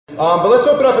But let's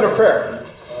open up in a prayer.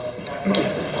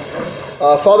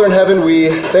 Father in heaven, we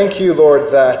thank you,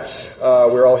 Lord, that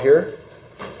we're all here.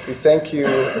 We thank you,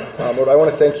 Lord, I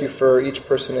want to thank you for each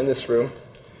person in this room,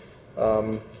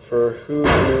 for who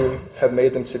you have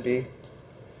made them to be,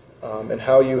 and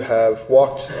how you have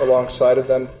walked alongside of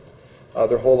them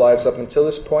their whole lives up until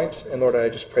this point. And Lord, I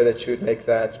just pray that you would make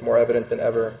that more evident than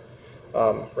ever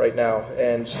right now.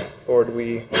 And Lord,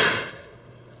 we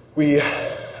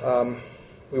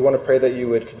want to pray that you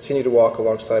would continue to walk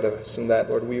alongside of us, and that,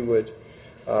 Lord, we would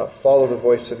follow the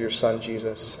voice of your Son,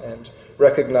 Jesus, and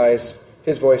recognize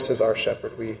his voice as our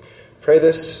shepherd. We pray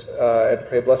this and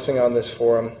pray blessing on this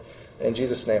forum. In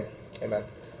Jesus' name, amen.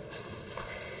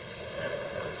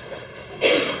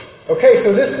 Okay,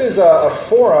 so this is a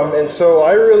forum, and so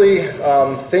I really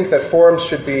think that forums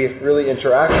should be really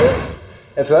interactive,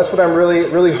 and so that's what I'm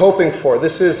really hoping for.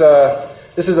 This is a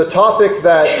topic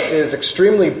that is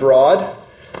extremely broad.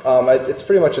 It's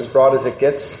pretty much as broad as it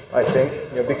gets, I think,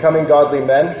 becoming godly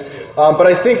men. But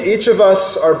I think each of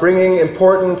us are bringing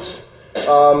important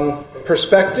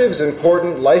perspectives,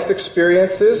 important life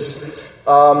experiences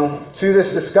to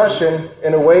this discussion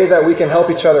in a way that we can help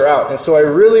each other out. And so I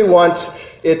really want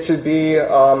it to be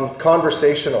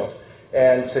conversational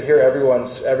and to hear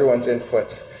everyone's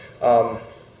input.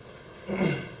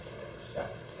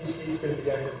 He's going to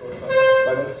begin for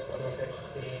 5 minutes. Okay.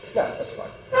 Yeah, that's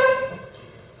fine.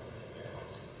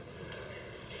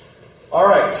 All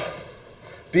right.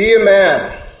 Be a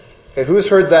man. Okay, who's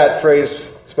heard that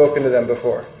phrase spoken to them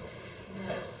before?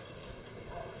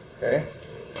 Okay.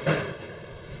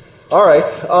 All right.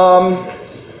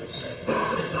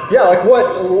 Yeah, like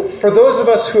what, for those of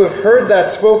us who have heard that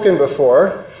spoken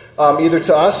before, either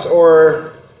to us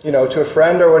or, to a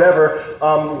friend or whatever,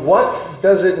 what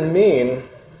does it mean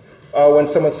when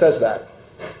someone says that?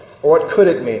 Or what could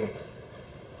it mean?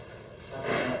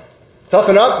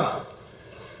 Toughen up?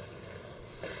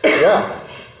 Yeah.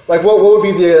 Like what would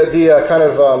be the kind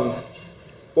of,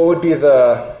 what would be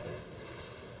the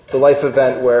life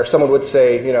event where someone would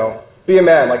say, be a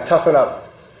man, like toughen up?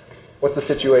 What's the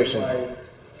situation? Like,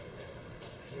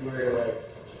 you were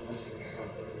losing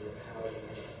something in your power,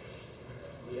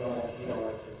 you don't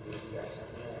like to lose, you got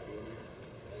toughen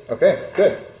up. Okay,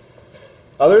 good.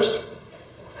 Others?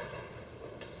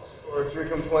 Or if you're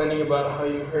complaining about how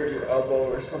you hurt your elbow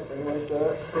or something like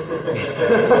that.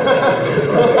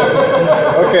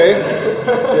 Okay,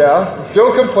 yeah.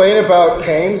 Don't complain about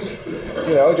pains.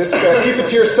 Just keep it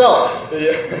to yourself.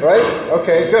 Yeah. Right?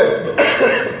 Okay, good.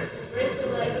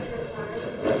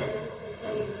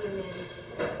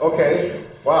 Okay.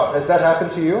 Wow, has that happened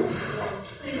to you?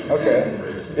 Okay.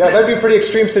 Yeah, that'd be a pretty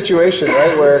extreme situation,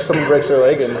 right? Where someone breaks their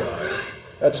leg and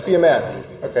just be a man.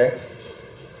 Okay.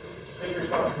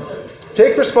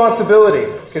 Take responsibility.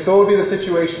 Okay, so what would be the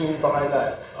situation behind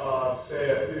that? Say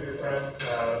a few of your friends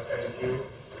have offended you.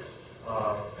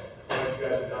 One of you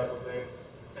guys have done something,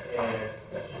 and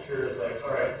the teacher is like,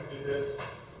 all right, you can do this,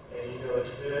 and you know that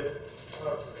you did it.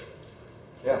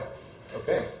 Yeah.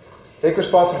 Okay. Take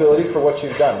responsibility for what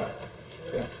you've done.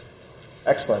 Okay.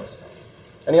 Excellent.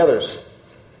 Any others?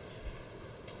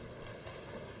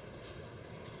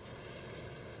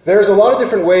 There's a lot of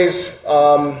different ways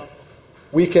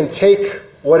we can take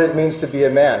what it means to be a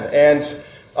man. And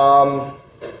I'm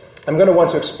going to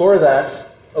want to explore that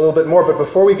a little bit more. But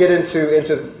before we get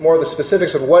into more of the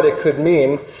specifics of what it could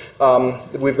mean,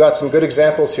 we've got some good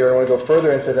examples here. I want to go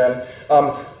further into them.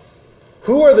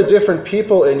 Who are the different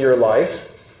people in your life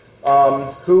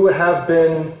who have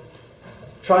been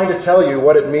trying to tell you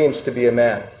what it means to be a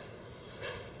man?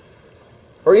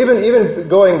 Or even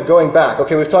going back.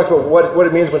 Okay, we've talked about what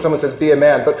it means when someone says be a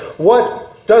man, but what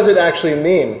does it actually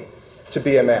mean to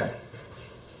be a man?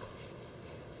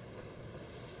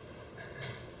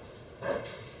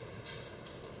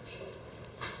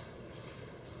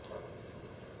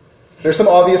 There's some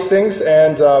obvious things,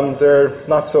 and there are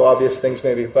not so obvious things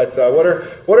maybe. But there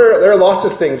are lots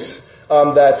of things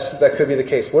that could be the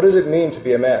case. What does it mean to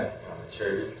be a man?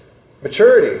 Maturity.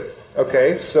 Maturity.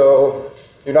 Okay, so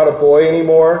you're not a boy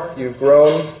anymore. You've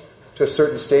grown to a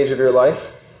certain stage of your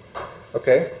life.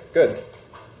 Okay, good.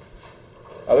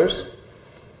 Others?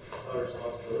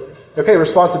 Responsibility. Okay,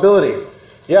 responsibility.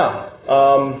 Yeah.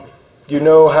 You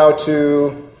know how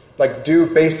to do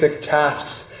basic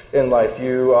tasks in life.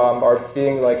 You are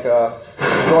being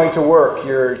going to work.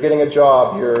 You're getting a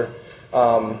job. You're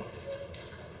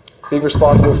being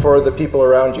responsible for the people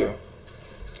around you.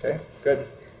 Okay, good.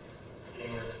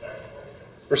 Being respectful.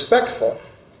 Respectful.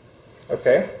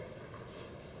 Okay.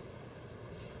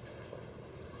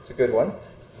 It's a good one.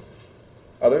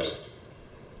 Others?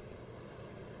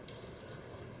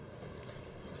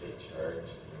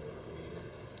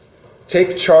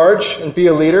 Take charge and be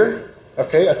a leader.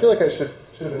 Okay, I feel like I should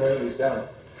have been writing these down.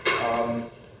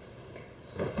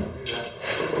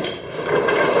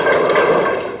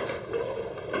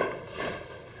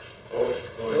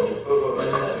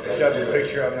 Good job, your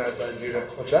picture on that side, Judah.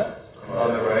 What's that?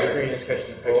 On the right. Screen is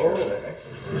catching the picture.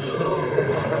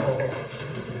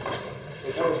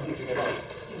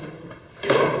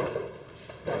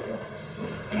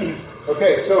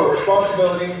 Okay, so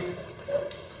responsibility.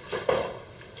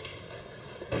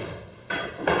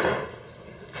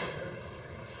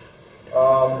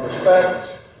 Respect.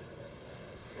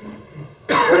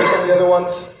 What are some of the other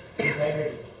ones?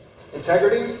 Integrity.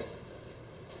 Integrity.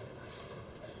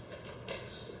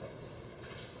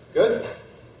 Good.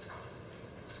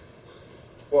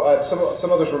 Well,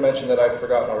 some others were mentioned that I've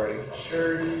forgotten already.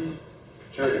 Surety.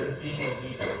 Surety. Being a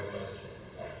leader.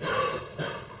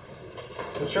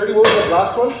 So surety, what was the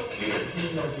last one?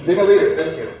 Being a leader.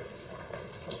 Thank you.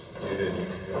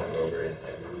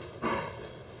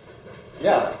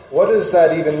 Yeah. What does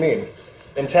that even mean?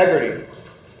 Integrity.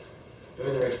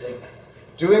 Doing the right thing.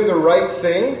 Doing the right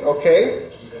thing. Okay.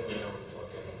 Even when no one's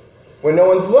looking. When no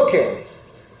one's looking.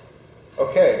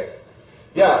 Okay.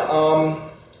 Yeah.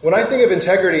 When I think of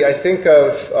integrity, I think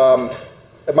of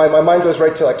my mind goes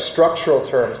right to like structural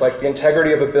terms, like the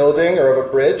integrity of a building or of a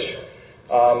bridge.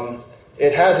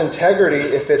 It has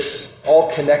integrity if it's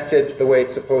all connected the way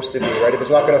it's supposed to be, right? If it's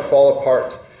not going to fall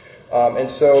apart. And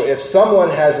so if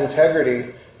someone has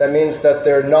integrity, that means that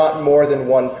they're not more than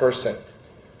one person,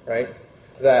 right?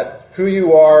 That who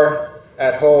you are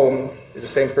at home is the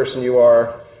same person you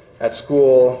are at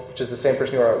school, which is the same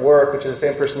person you are at work, which is the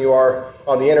same person you are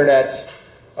on the internet.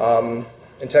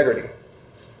 Integrity.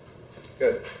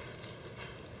 Good.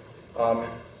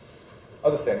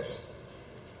 Other things.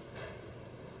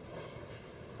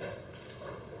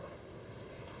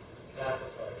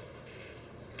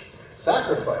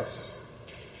 Sacrifice.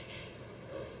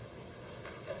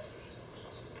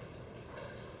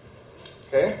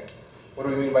 Okay. What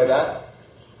do we mean by that?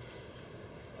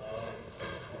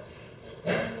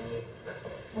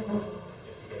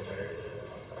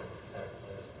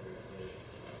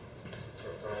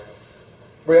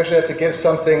 We actually have to give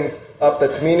something up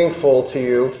that's meaningful to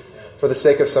you for the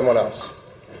sake of someone else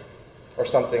or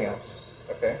something else.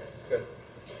 Okay, good.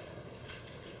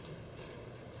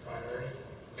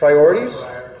 Priorities?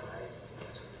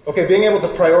 Okay, being able to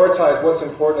prioritize what's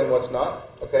important and what's not.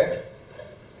 Okay.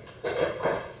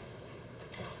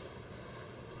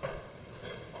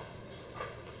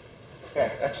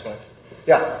 Okay, excellent.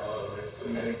 Yeah. Like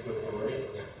submitting to authority.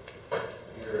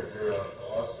 You're a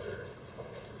boss or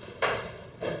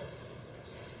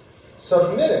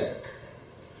Submitting.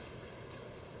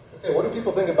 Okay, what do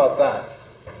people think about that?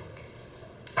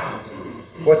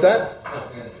 What's that?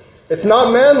 It's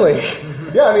not manly.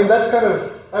 Yeah, I mean, that's kind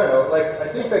of, I don't know, like, I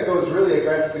think that goes really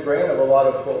against the grain of a lot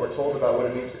of what we're told about what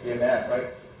it means to be a man, right?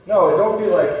 No, don't be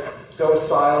like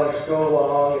docile and just go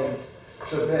along and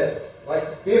submit.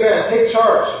 Like, be a man, take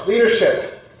charge,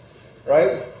 leadership,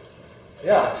 right?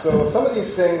 Yeah, so some of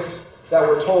these things that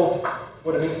we're told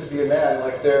what it means to be a man,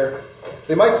 like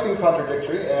they might seem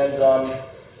contradictory, and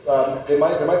there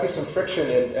might be some friction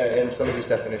in some of these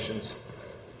definitions.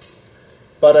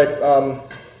 But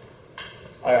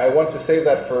I want to save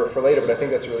that for later, but I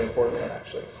think that's a really important one,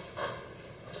 actually.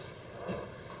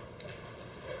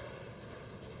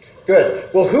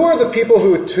 Good. Well, who are the people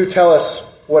who tell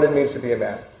us what it means to be a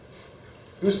man?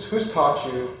 Who's taught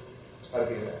you how to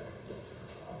be a man?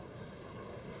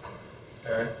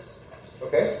 parents,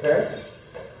 Okay, parents.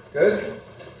 Good.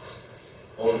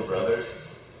 older brothers.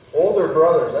 Older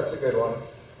brothers, that's a good one.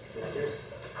 Sisters.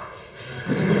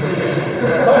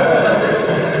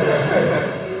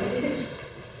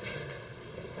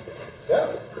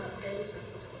 Yeah.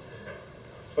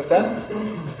 What's that?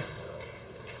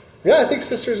 Yeah, I think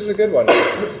sisters is a good one.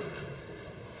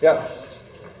 Yeah.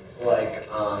 Like,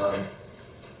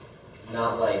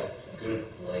 not like good,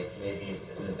 like maybe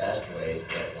in the best ways,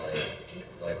 but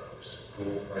like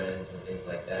school friends and things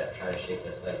like that try to shape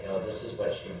us like, this is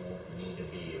what you need to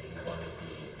be if you want to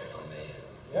be a man.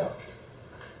 Yeah.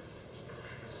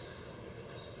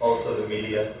 Also the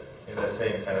media in the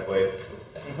same kind of way.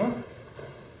 Mm-hmm.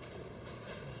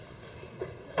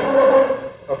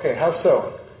 Okay, how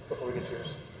so? Before we get to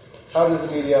yours. How does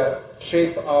the media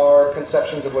shape our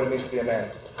conceptions of what it means to be a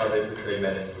man? How they portray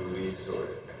men in movies or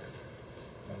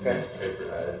Okay.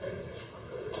 newspaper ads and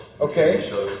Okay. TV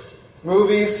shows.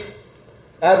 Movies,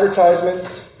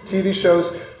 advertisements, TV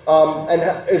shows, and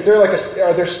is there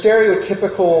are there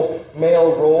stereotypical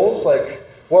male roles? Like,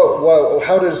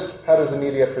 how does the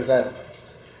media present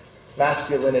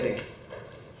masculinity?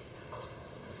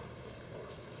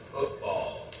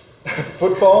 Football.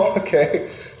 Football?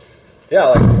 Okay. Yeah,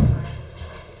 like,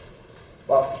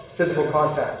 well, physical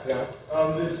contact, yeah.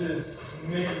 This is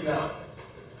maybe not.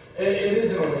 It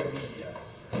is in a way media,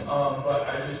 but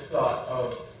I just thought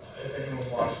of if anyone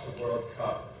watched the World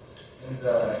Cup in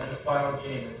the final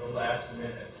game in the last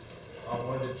minutes,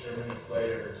 one of the German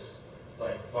players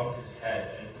like bumped his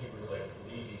head and he was like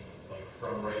bleeding like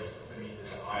from right beneath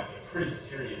his eye, like pretty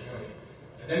seriously.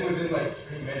 And then within like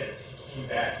 3 minutes, he came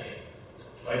back in.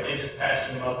 Like they just patched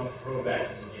him up and threw him back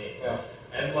in the game. Yeah.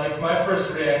 And like my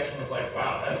first reaction was like,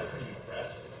 wow, that's pretty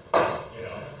impressive, you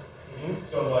know. Mm-hmm.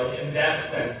 So like in that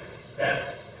sense,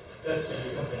 that's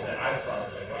just something that I saw. I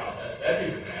was like, wow, that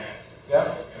dude's an act,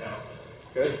 Yeah, you know.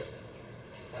 good.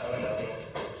 I don't know.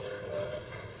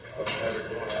 Never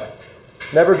giving up.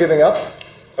 Never giving up.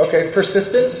 Okay,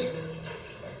 persistence.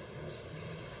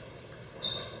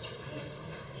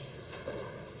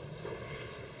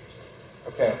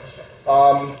 Okay,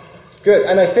 good.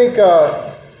 And I think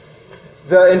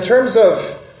in terms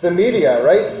of the media,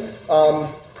 right?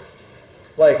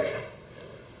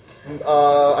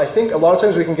 I think a lot of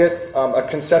times we can get a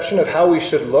conception of how we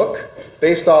should look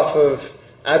based off of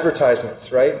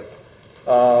advertisements, right?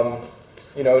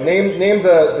 Name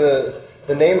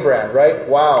the name brand, right?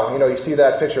 Wow, you see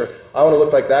that picture. I want to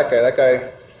look like that guy. That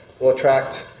guy will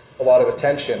attract a lot of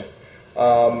attention.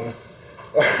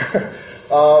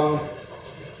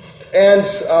 And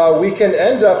we can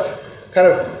end up kind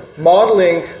of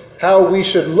modeling how we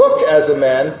should look as a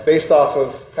man based off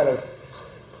of kind of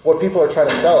what people are trying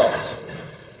to sell us,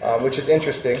 which is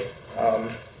interesting.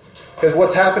 Because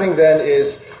what's happening then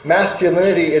is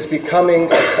masculinity is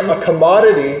becoming a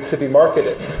commodity to be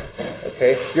marketed.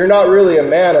 Okay, you're not really a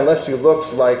man unless you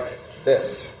look like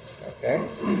this. Okay,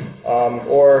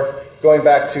 or going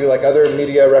back to like other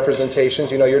media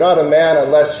representations, you're not a man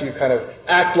unless you kind of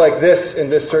act like this in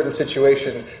this certain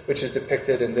situation, which is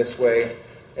depicted in this way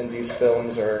in these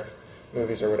films or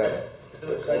movies or whatever.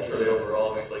 Culturally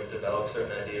overall, we've like developed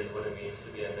certain ideas of what it means to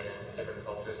be a man. Different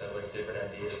cultures have like different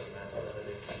ideas of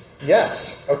masculinity.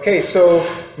 Yes. Okay, so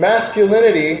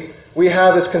masculinity, we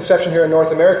have this conception here in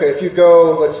North America. If you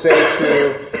go, let's say,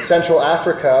 to Central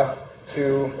Africa,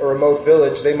 to a remote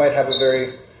village, they might have a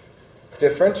very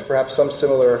different, perhaps some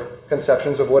similar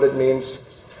conceptions of what it means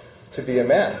to be a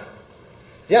man.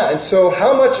 Yeah, and so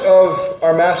how much of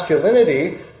our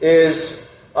masculinity is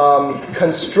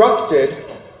constructed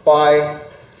by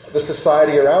the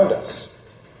society around us?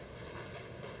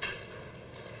 I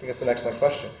think that's an excellent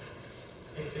question.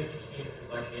 It's interesting because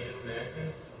like Native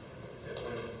Americans, that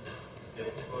when the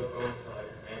people would go into like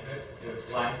manhood, they would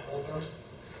blindfold them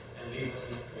and leave them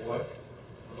in the forest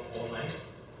for the whole night.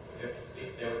 They would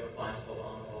sleep there with the blindfold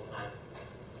on the whole time.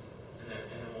 And then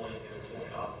in the morning they would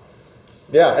wake up.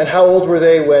 Yeah, and how old were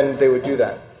they when they would do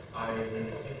that? I think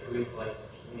it was like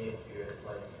teenage years,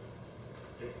 like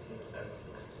 16,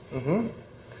 17. Mm-hmm.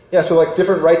 Yeah, so like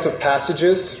different rites of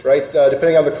passages, right?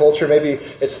 Depending on the culture, maybe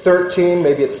it's 13,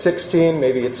 maybe it's 16,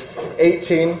 maybe it's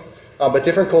 18. But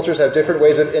different cultures have different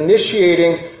ways of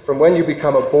initiating from when you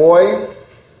become a boy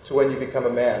to when you become a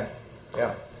man.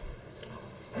 Yeah.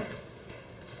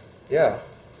 Yeah.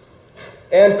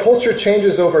 And culture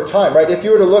changes over time, right? If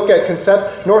you were to look at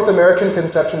North American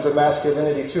conceptions of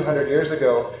masculinity 200 years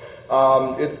ago,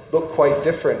 it looked quite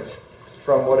different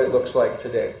from what it looks like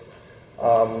today.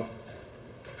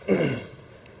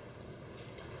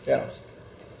 Yeah.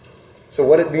 So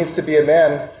what it means to be a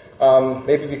man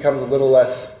maybe becomes a little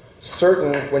less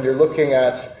certain when you're looking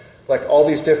at like all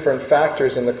these different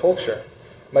factors in the culture.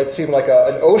 It might seem like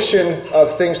an ocean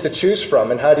of things to choose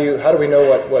from, and how do we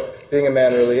know what being a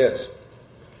man really is?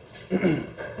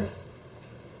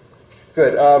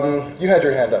 Good. You had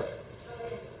your hand up.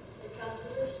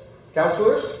 Counselors.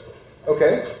 Counselors?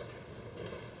 Okay.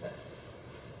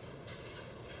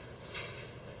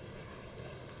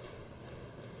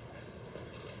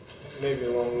 Maybe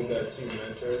along with that, two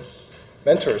mentors.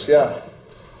 Mentors, yeah.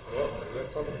 Well,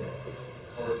 that's something.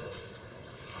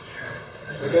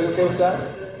 You guys okay with that?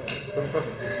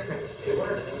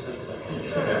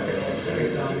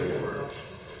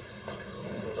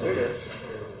 Okay.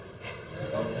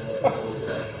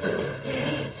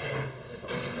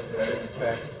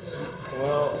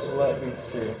 Well, let me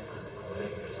see.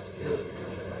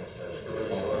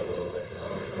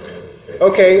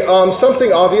 Okay,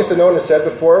 something obvious that no one has said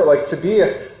before, like to be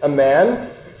a man,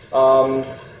 a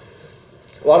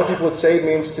lot of people would say it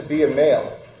means to be a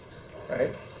male,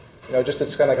 right? Just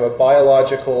it's kind of like a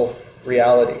biological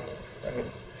reality, right?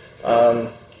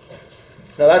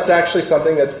 Now that's actually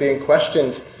something that's being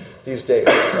questioned these days,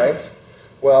 right?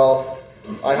 well,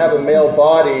 I have a male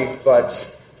body, but,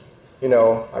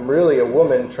 I'm really a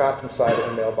woman trapped inside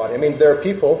of a male body. I mean, there are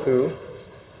people who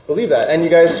believe that. And you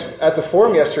guys, at the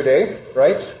forum yesterday,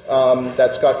 right,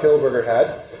 that Scott Hilberger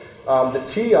had, the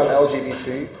T on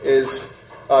LGBT is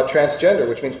transgender,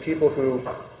 which means people who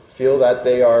feel that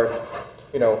they are,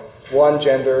 one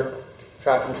gender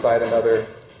trapped inside another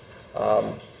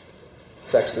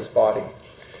sex's body.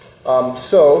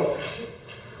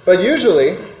 But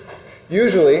usually,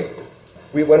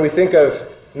 when we think of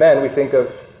men, we think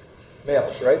of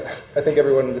males, right? I think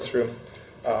everyone in this room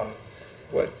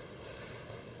would.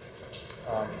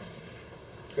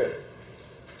 Good.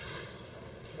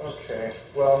 Okay,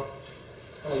 well,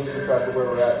 I'm losing track of where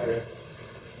we're at here.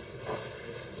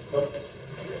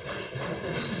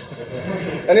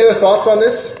 Any other thoughts on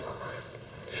this?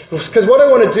 Because what I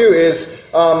want to do is,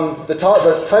 the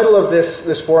title of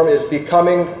this forum is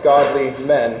Becoming Godly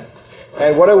Men.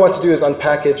 And what I want to do is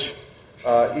unpackage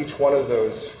each one of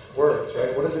those words,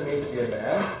 right? What does it mean to be a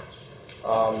man?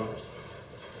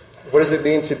 What does it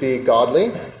mean to be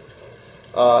godly?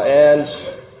 And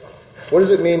what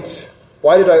does it mean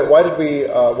why do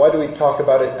we talk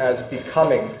about it as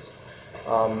becoming?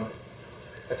 I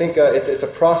think it's a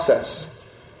process,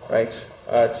 right?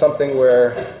 It's something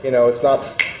where, it's not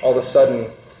all of a sudden,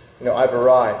 I've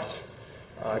arrived.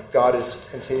 God is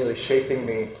continually shaping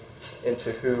me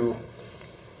into who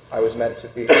I was meant to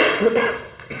be.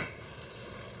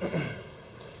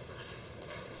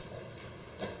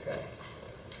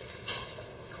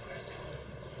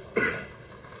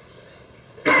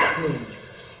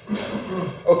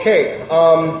 Okay.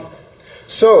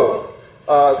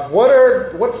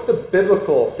 What's the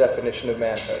biblical definition of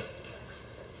manhood?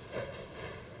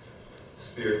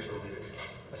 Spiritual leader.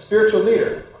 A spiritual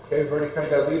leader. Okay, we've already kind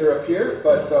of got a leader up here,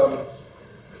 but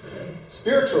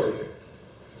spiritual leader.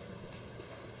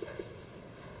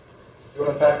 You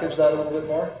want to package that a little bit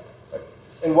more? Like,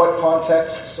 in what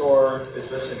contexts, or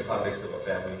Especially in the context of a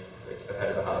family, like the head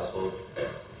of the household,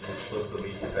 you're supposed to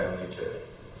lead your family to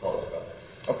follow God.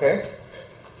 okay?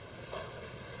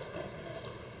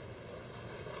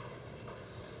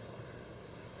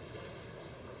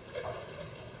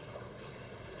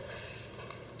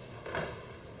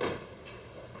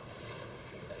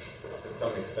 To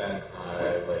some extent,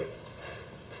 like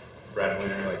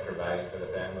breadwinner, like providing for the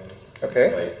family.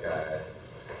 Okay. Like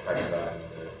talks about in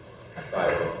the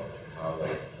Bible how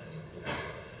like if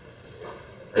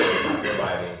a person's not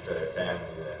providing for their family,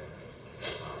 then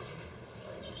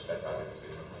like, that's obviously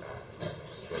not the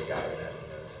way God would have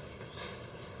them.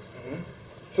 Mm-hmm.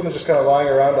 Someone's just kind of lying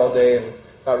around all day and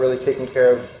not really taking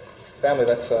care of family.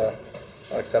 That's not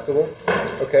acceptable.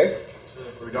 Okay. So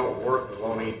if we don't work, we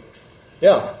won't eat.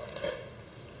 Yeah.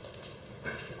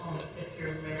 If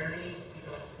you're married, you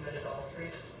don't commit adultery.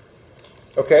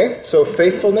 Okay. So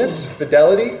faithfulness,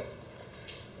 fidelity.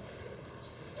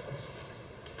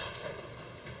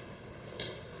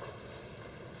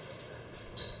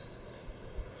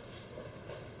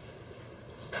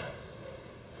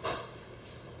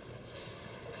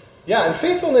 Yeah, and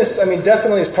faithfulness, I mean,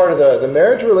 definitely is part of the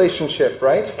marriage relationship,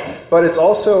 right? But it's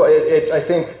also, I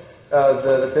think,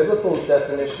 the biblical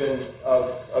definition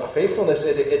of faithfulness,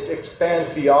 it expands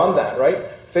beyond that, right?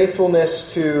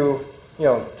 Faithfulness to,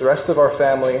 the rest of our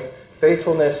family,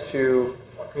 faithfulness to,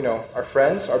 our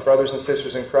friends, our brothers and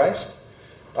sisters in Christ.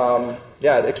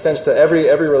 It extends to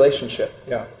every relationship.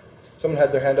 Yeah. Someone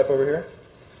had their hand up over here?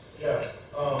 Yeah.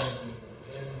 In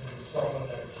Psalm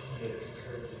 19, it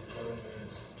encourages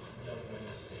young men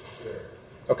to stay pure.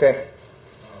 Okay.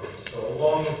 So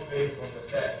along with faithfulness,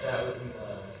 that was in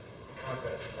the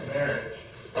context of marriage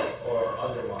or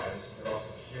otherwise, but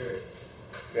also purity.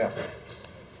 Yeah.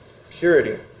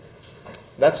 Purity.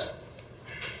 That's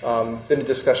been a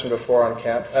discussion before on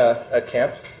at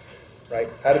camp, right?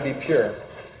 How to be pure.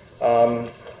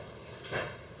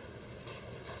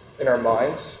 In our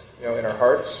minds, in our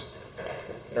hearts,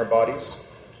 in our bodies.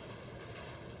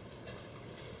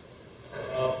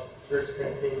 1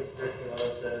 Corinthians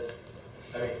 13:11 says,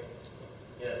 13:11.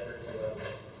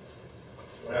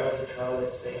 When I was a child, I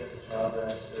spake as a child, and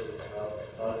I understood as a child, I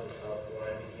thought as a child, but when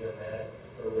I became a man, I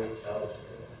put away childish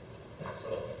things. So,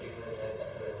 even a man can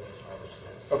put away childish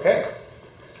things. Okay.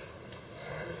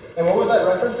 And what was that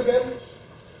reference again?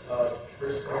 1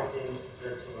 Corinthians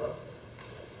 13:11.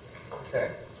 Okay.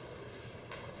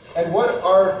 And what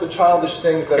are the childish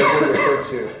things that are being referred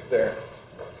to there?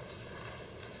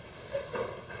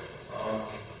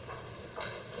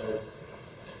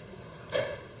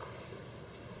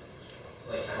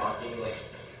 Like talking, like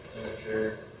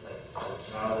immature, like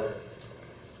a child, or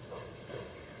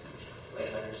like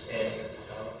understanding as a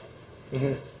child.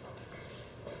 Mm-hmm.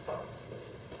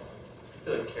 I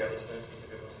feel like carelessness is a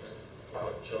good one for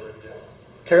what children do.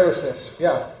 Carelessness,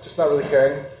 yeah, just not really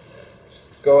caring, just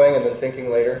going and then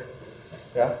thinking later.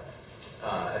 Yeah.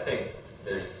 I think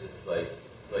there's just like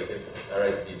it's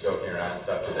alright to be joking around and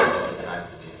stuff, but there's also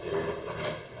times to be serious. And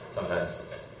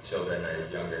sometimes children or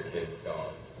younger kids don't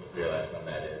realize when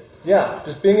that is. Yeah,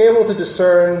 just being able to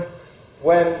discern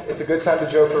when it's a good time to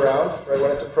joke around, right?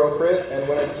 When it's appropriate, and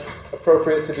when it's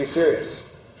appropriate to be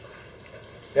serious.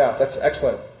 Yeah, that's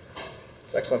excellent.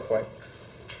 That's an excellent point.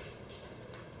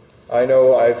 I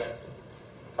know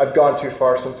I've gone too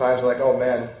far sometimes. I'm like, oh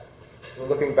man,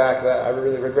 looking back, that I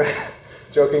really regret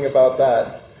joking about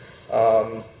that.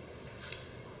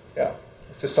 Yeah,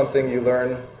 it's just something you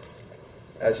learn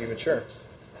as you mature.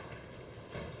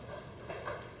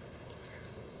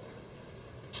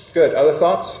 Good. Other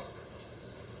thoughts?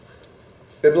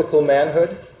 Biblical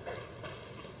manhood.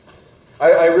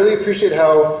 I really appreciate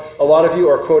how a lot of you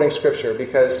are quoting Scripture,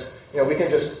 because we can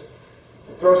just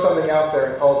throw something out there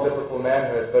and call it biblical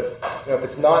manhood, but if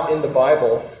it's not in the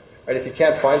Bible, right? If you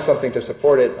can't find something to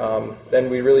support it, then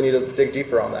we really need to dig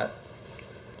deeper on that.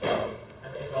 I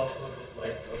think also just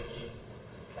like looking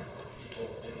at people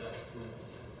in the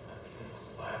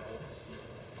Bible, see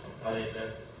how they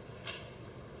live.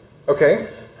 Okay. In a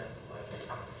sense, like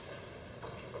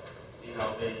see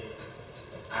how they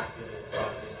acted as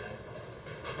godly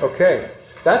men. Okay.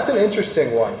 That's an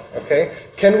interesting one. Okay.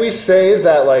 Can we say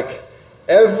that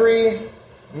every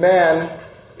man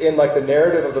in the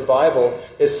narrative of the Bible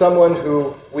is someone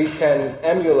who we can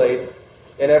emulate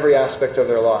in every aspect of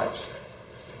their lives?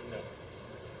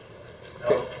 No.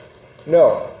 Okay.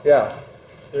 No. Yeah.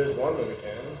 There's one that we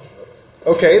can.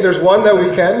 Okay, there's one that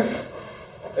we can.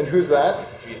 And who's that?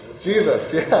 Jesus.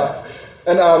 Jesus, yeah.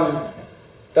 And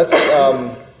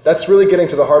that's really getting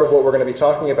to the heart of what we're going to be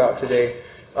talking about today.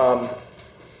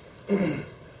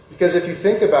 Because if you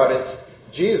think about it,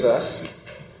 Jesus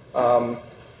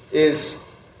is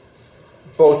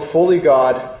both fully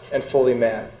God and fully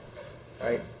man,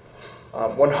 right?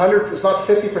 100. It's not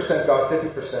 50% God,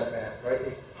 50% man, right?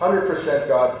 He's 100%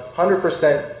 God,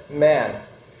 100% man.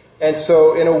 And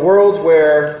so in a world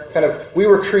where we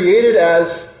were created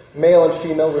as male and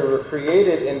female, we were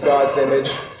created in God's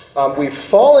image, we've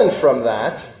fallen from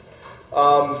that.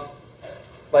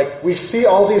 We see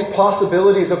all these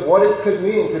possibilities of what it could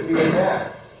mean to be a man,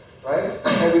 right?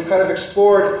 And we've kind of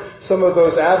explored some of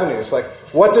those avenues.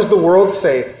 What does the world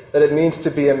say that it means to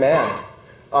be a man?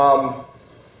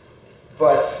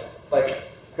 But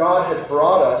God has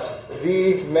brought us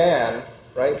the man,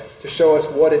 right, to show us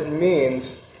what it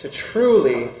means to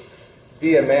truly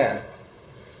be a man.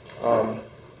 And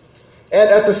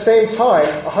at the same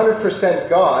time, 100%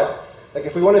 God,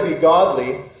 if we want to be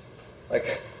godly,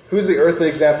 who's the earthly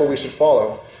example we should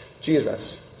follow?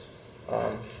 Jesus.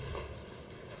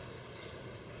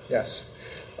 Yes.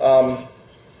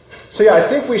 So yeah, I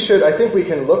think we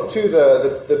can look to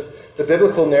the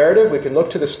biblical narrative. We can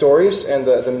look to the stories and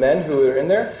the men who are in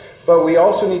there. But we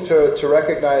also need to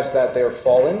recognize that they are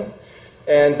fallen.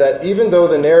 And that even though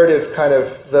the narrative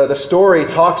the story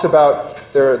talks about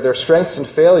their strengths and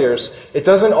failures, it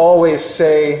doesn't always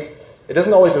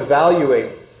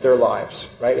evaluate their lives,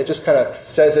 right? It just kind of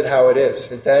says it how it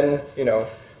is. And then,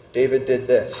 David did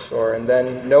this, and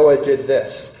then Noah did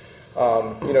this.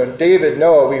 David,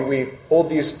 Noah, we hold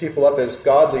these people up as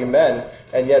godly men,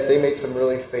 and yet they made some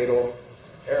really fatal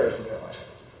errors in their life.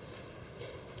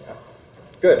 Yeah.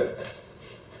 Good.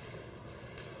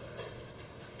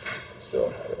 Still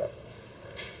don't have it up.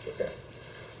 It's okay.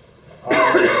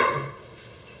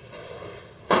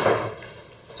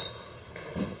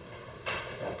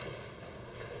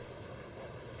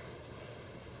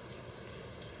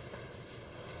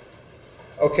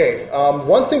 Okay,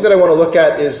 one thing that I want to look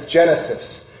at is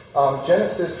Genesis.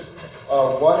 Genesis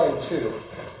 1 and 2.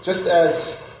 Just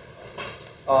as,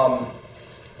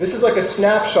 this is like a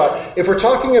snapshot. If we're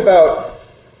talking about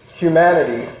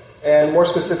humanity, and more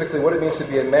specifically what it means to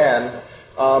be a man,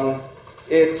 I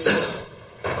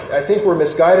think we're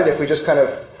misguided if we just kind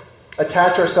of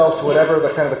attach ourselves to whatever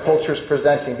the culture is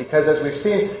presenting, because as we've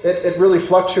seen, it really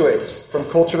fluctuates from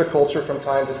culture to culture, from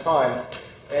time to time.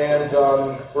 And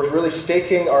we're really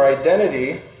staking our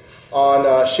identity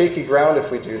on shaky ground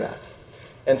if we do that.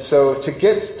 And so to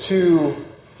get to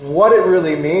what it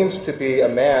really means to be a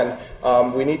man,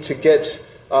 we need to get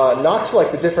not to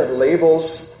the different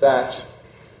labels that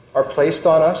are placed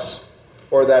on us,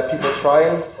 or that people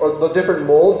or the different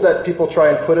molds that people try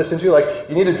and put us into.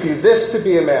 You need to be this to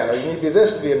be a man, or you need to be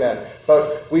this to be a man.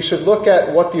 But we should look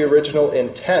at what the original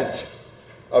intent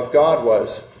of God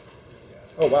was.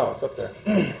 Oh, wow, it's up there.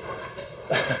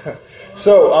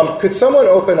 So, could someone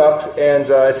open up, and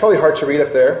it's probably hard to read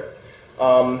up there.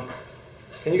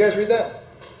 Can you guys read that?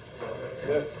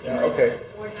 Yeah, okay.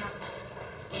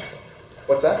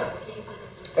 What's that?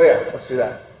 Oh yeah, let's do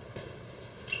that.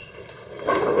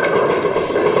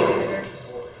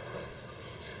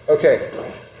 Okay.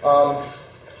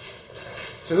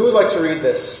 So who would like to read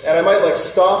this? And I might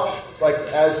stop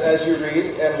as you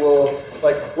read, and we're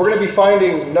going to be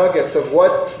finding nuggets of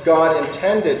what God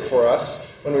intended for us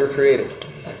when we were created.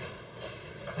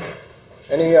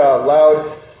 Any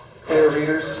loud, clear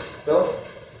readers? Bill?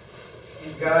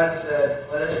 God said,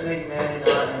 "Let us make man in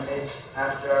our image,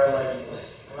 after our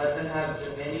likeness. Let them have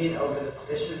dominion over the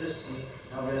fish of the sea,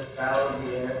 and over the fowl of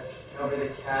the air, and over the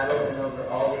cattle, and over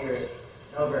all the earth,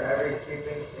 and over every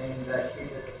creeping thing that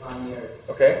creepeth upon the earth."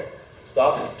 Okay,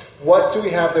 stop. What do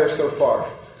we have there so far?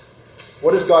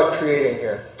 What is God creating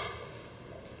here?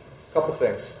 A couple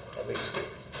things, at least.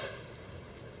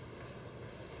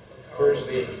 Powerful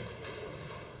being.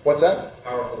 What's that?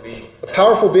 Powerful being. A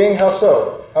powerful being? How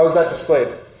so? How is that displayed?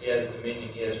 He has dominion.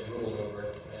 He has rule over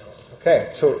everything else. Okay,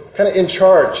 so kind of in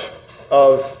charge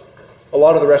of a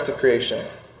lot of the rest of creation.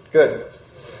 Good.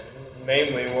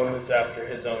 Mainly one that's after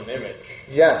his own image.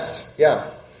 Yes, yeah.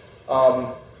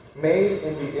 Made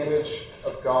in the image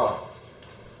of God.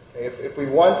 Okay, if we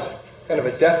want kind of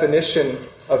a definition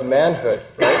of manhood,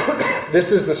 right,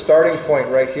 this is the starting point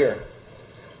right here.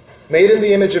 Made in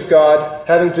the image of God,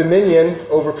 having dominion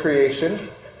over creation.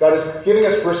 God is giving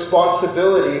us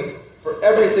responsibility for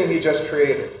everything He just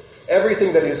created.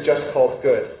 Everything that He's just called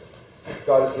good.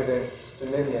 God is giving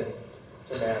dominion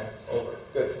to man over.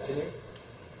 Good, continue.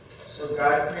 So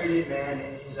God created man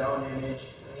in His own image.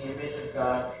 In the image of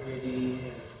God created He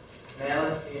him. Male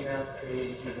and female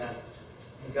created He them.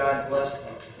 And God blessed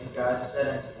them. And God said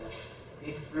unto them,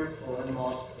 "Be fruitful and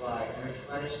multiply, and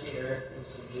replenish the earth and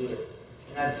subdue it,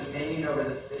 and have dominion over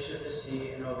the fish of the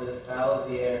sea, and over the fowl of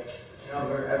the air, and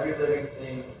over every living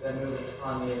thing that moveth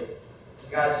upon the earth."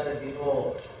 And God said,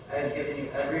 "Behold, I have given you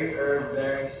every herb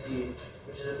bearing seed,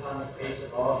 which is upon the face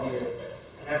of all the earth,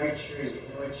 and every tree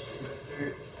in which is the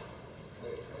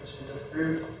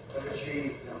fruit of a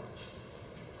tree,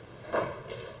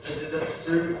 which is the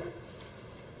fruit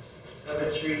of a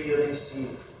tree yielding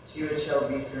seed. To you it shall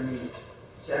be for meat.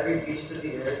 To every beast of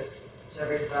the earth, to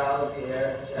every fowl of the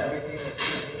air, and to everything that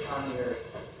creeps upon the earth,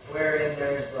 wherein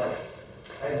there is life.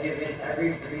 I have given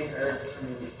every green herb for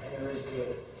meat, and it was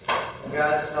good." And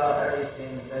God saw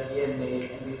everything that He had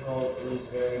made, and behold, it was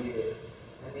very good.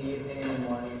 And the evening and the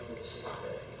morning were the sixth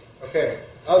day. Okay,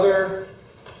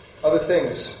 other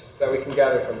things that we can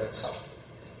gather from this.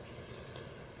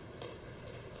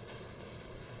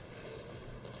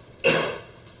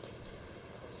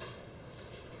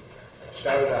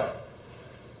 Shout it out.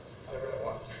 Everyone at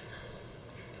once.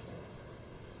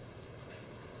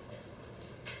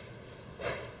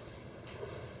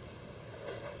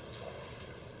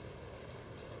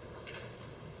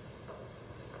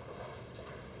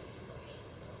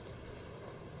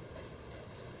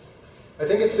 I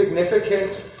think it's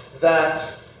significant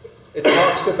that it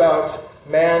talks about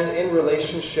man in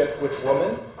relationship with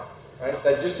woman, right?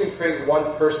 That just didn't create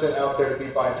one person out there to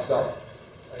be by himself.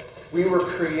 Right? We were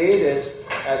created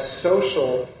as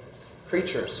social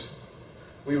creatures.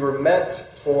 We were meant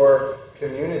for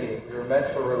community. We were meant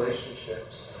for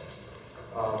relationships.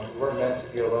 We weren't meant to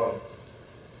be alone.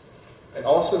 And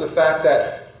also the fact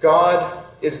that God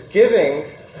is giving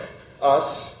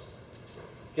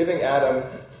Adam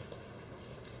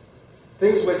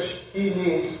things which he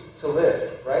needs to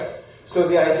live, right? So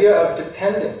the idea of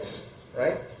dependence,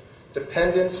 right?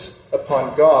 Dependence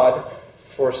upon God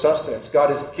for sustenance.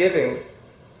 God is giving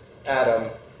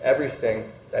Adam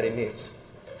everything that he needs.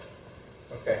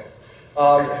 Okay.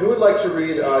 Who would like to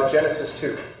read Genesis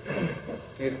 2?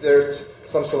 There's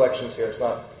some selections here. It's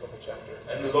not the whole chapter.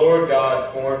 And the Lord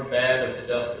God formed man of the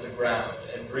dust of the ground,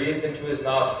 and breathed into his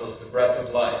nostrils the breath of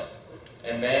life,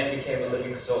 and man became a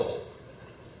living soul.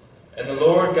 And the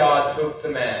Lord God took the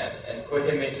man, and put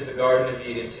him into the Garden of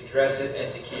Eden to dress it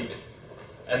and to keep it.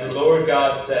 And the Lord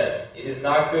God said, "It is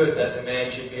not good that the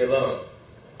man should be alone.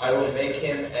 I will make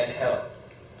him an help,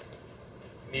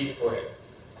 meet for him."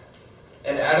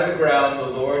 And out of the ground the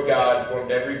Lord God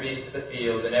formed every beast of the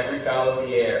field, and every fowl of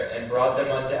the air, and brought them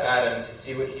unto Adam to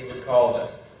see what he would call them.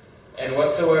 And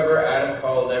whatsoever Adam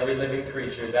called every living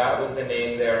creature, that was the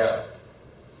name thereof.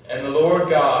 And the Lord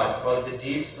God caused a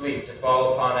deep sleep to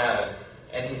fall upon Adam,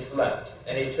 and he slept.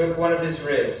 And he took one of his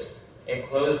ribs, and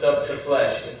closed up the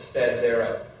flesh instead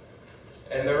thereof.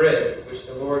 And the rib, which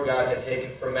the Lord God had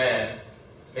taken from man,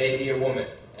 made he a woman,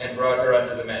 and brought her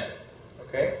unto the man.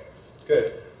 Okay,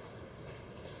 good.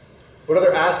 What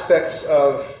other aspects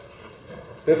of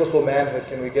biblical manhood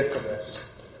can we get from this?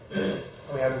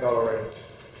 We haven't got already.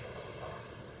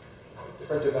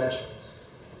 Different dimensions.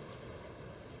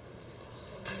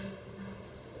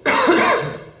 You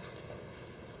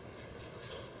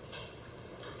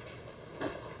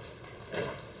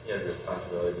have the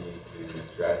responsibility to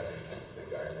dress and keep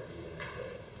the Garden of Eden, it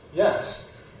says.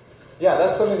 Yes. Yeah,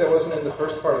 that's something that wasn't in the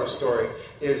first part of the story,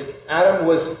 is Adam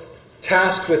was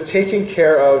tasked with taking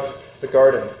care of the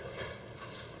garden.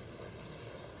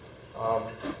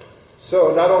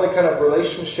 So not only kind of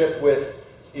relationship with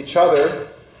each other,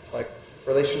 like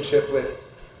relationship with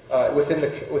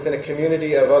within a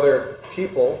community of other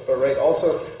people, but right,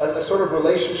 also a sort of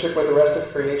relationship with the rest of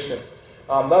creation.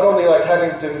 Not only like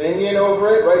having dominion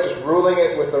over it, right, just ruling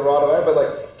it with the rod of iron, but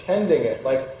like tending it,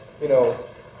 like,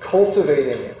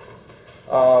 cultivating it.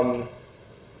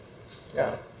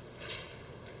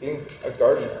 Being a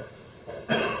gardener.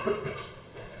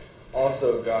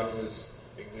 Also, God was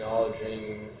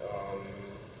acknowledging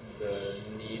the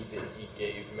need that He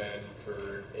gave men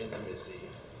for intimacy.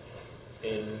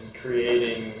 In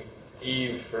creating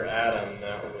Eve for Adam,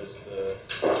 that was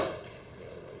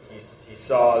he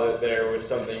saw that there was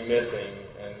something missing,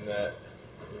 and that,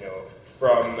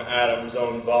 from Adam's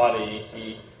own body,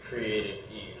 he created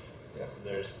Eve. Yeah.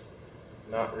 There's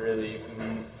not really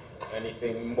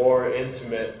anything more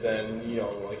intimate than,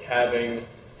 like having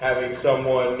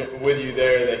someone with you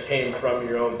there that came from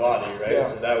your own body, right? Yeah.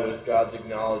 So that was God's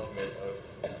acknowledgement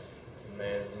of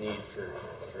man's need for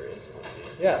intimacy.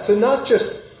 Yeah, so not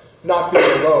just not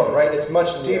being alone, right? It's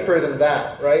much deeper than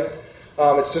that, right?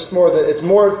 It's just it's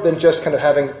more than just kind of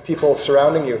having people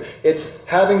surrounding you. It's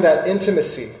having that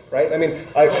intimacy, right? I mean,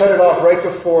 I cut it off right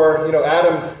before,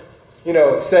 Adam,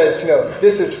 says,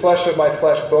 this is flesh of my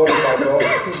flesh, bone of my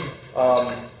bones.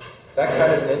 That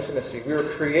kind of an intimacy. We were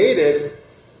created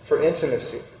for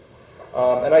intimacy.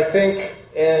 And I think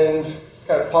in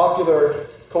kind of popular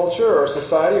culture or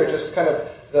society, or just kind of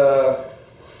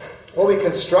what we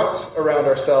construct around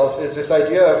ourselves is this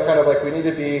idea of kind of like we need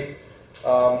to be,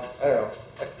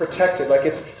 like protected. Like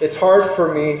it's hard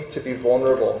for me to be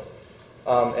vulnerable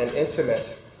and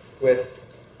intimate with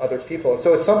other people. And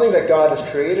so it's something that God has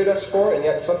created us for, and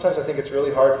yet sometimes I think it's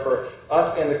really hard for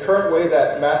us in the current way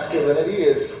that masculinity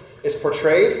is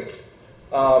portrayed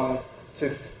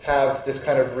to have this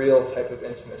kind of real type of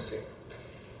intimacy.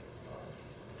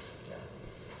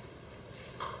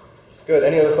 Good.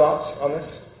 Any other thoughts on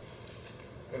this?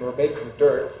 And we're made from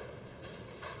dirt.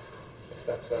 I guess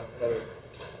that's another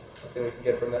thing we can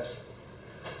get from this.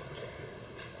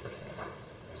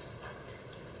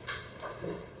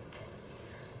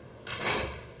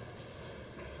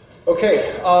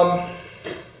 Okay,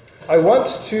 I want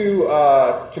to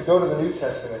go to the New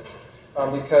Testament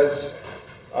because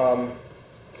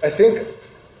I think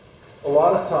a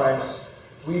lot of times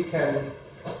we can.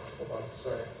 Hold on,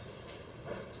 sorry.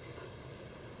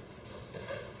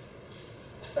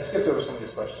 I skipped over some of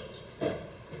these questions.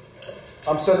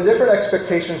 So the different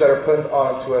expectations that are put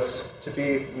on to us to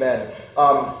be men.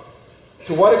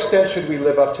 To what extent should we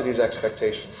live up to these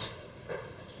expectations?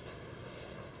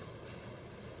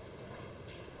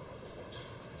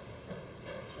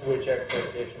 Which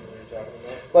expectations are you talking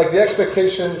about? Like the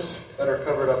expectations that are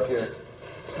covered up here.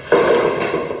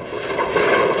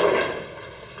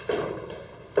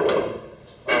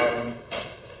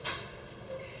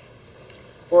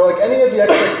 Or like any of the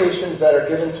expectations that are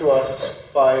given to us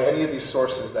by any of these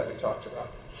sources that we talked about.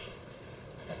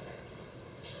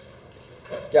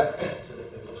 Yeah. To the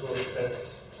biblical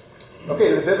sense. Okay,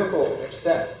 to the biblical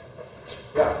extent.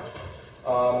 Yeah.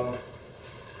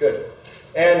 Good.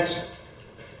 And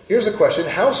here's a question.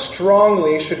 How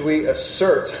strongly should we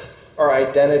assert our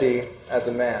identity as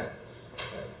a man?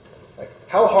 Like,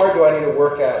 how hard do I need to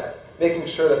work at making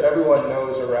sure that everyone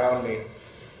knows around me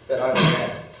that I'm a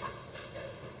man?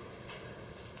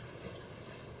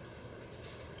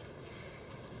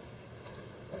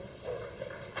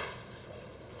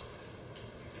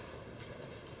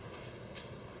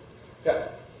 Yeah.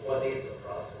 Well, I think it's a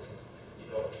process.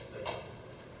 You don't, like,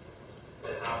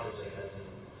 it happens, like, as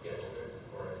you get older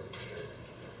or as you mature.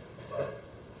 But,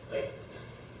 like,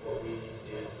 what we need to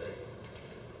do is, like,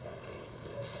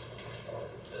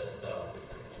 just,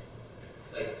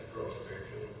 like, grow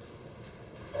spiritually.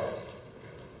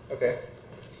 Okay.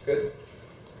 Good.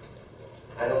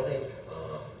 I don't think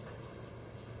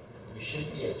we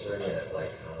should be asserting it like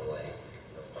kind of like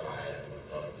the pride and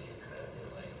authority kind of thing,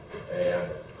 like, hey, I'm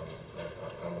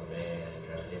a man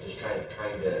kind of thing. Just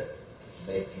trying to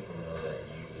make people know that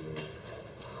you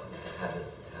have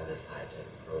this high tech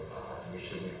profile. We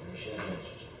should be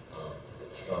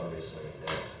strongly asserting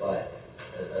that. But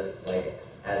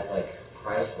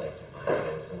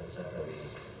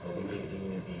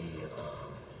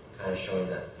kind of showing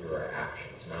that through our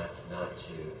actions, not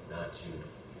to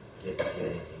get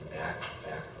anything back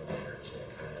from it, or to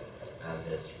kind of have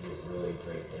this really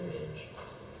great image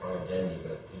or identity,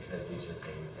 but because these are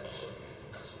things that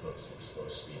we're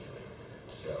supposed to be doing.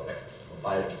 So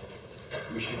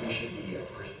we should be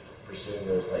pursuing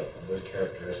those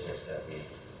characteristics that we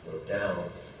wrote down,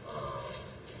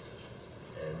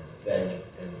 and then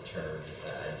in turn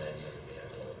that identity is being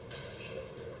able to show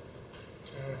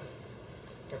through.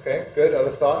 Okay, good.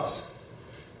 Other thoughts?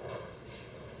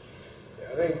 Yeah,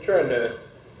 I think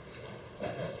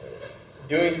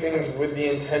doing things with the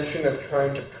intention of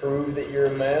trying to prove that you're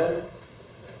a man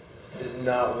is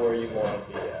not where you want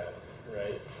to be at,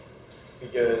 right?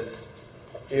 Because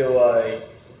I feel like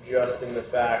just in the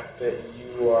fact that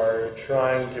you are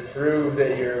trying to prove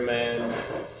that you're a man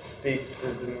speaks to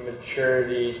the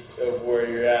maturity of where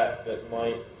you're at that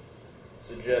might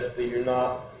suggest that you're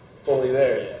not fully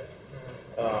there yet.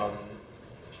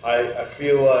 I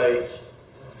feel like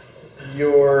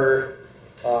your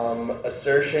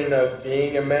assertion of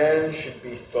being a man should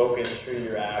be spoken through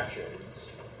your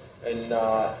actions and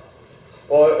not,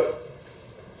 well,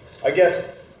 I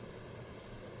guess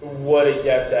what it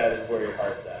gets at is where your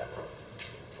heart's at.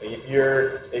 Like if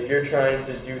you're trying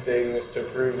to do things to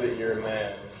prove that you're a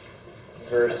man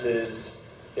versus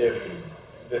if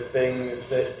the things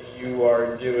that you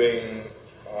are doing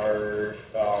are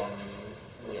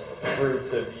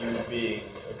fruits of you being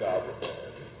a godly man.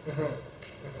 Mm-hmm.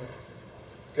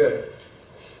 Good.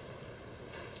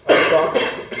 Other thoughts?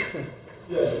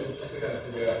 Yeah, just to kind of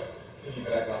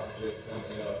piggyback off of Jason,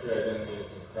 if your identity is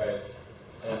in Christ,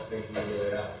 I don't think you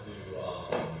really have to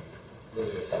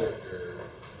really assert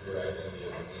your identity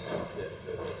as a man yet,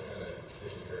 because it's kind of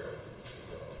taken care of.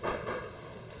 So.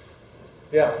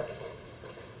 Yeah.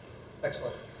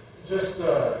 Excellent. Just a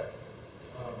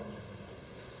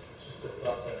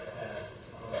thought that I had.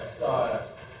 I saw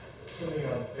something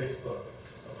on Facebook,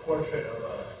 a portrait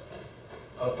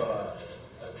of a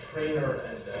trainer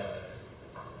and a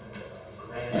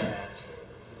grandmaster.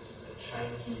 This was a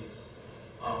Chinese,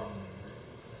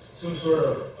 some sort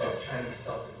of Chinese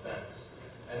self-defense,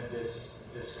 and this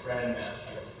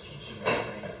grandmaster was teaching the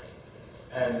trainer.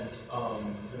 And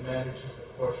the man who took the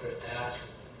portrait asked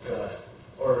the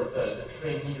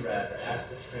trainee rather asked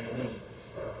the trainee,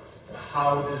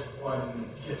 how does one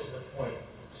get to the point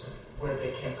where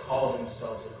they can call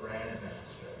themselves a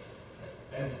grandmaster?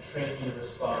 And the trainee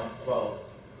responds, well,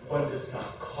 one does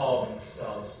not call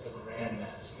themselves a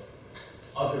grandmaster.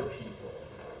 Other people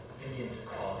begin to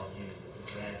call you a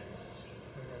grandmaster.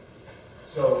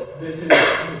 So this is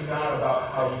not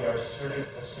about how we are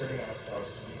asserting ourselves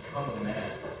to become a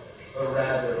man, but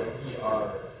rather we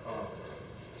are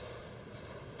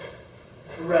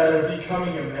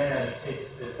becoming a man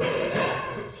takes this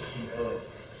aspect of humility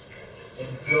and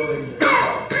building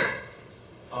yourself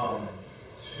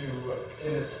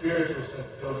in a spiritual sense,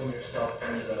 building yourself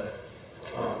in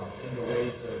the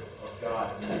ways of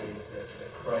God, in the ways that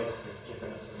Christ has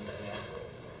given us an example.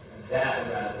 And that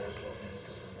rather is what makes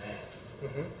us a man.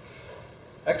 Mm-hmm.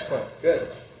 Excellent.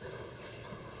 Good.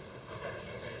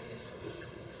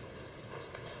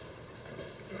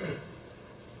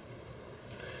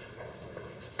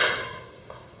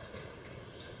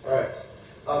 All right.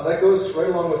 That goes right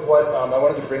along with what I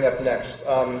wanted to bring up next.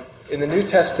 In the New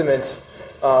Testament,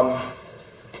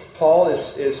 Paul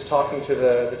is talking to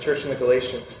the church in the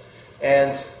Galatians,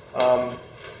 and I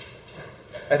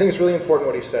think it's really important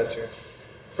what he says here.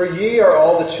 For ye are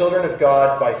all the children of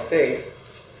God by faith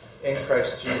in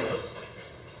Christ Jesus.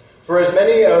 For as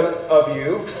many of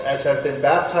you as have been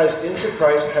baptized into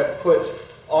Christ have put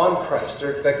on Christ.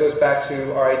 That goes back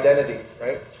to our identity,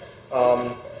 right?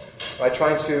 By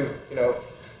trying to,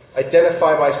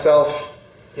 identify myself,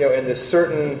 in this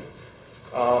certain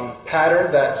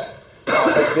pattern that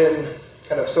has been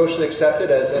kind of socially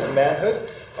accepted as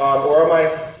manhood, or am I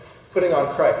putting on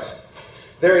Christ?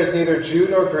 There is neither Jew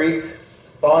nor Greek,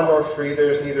 bond nor free. There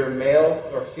is neither male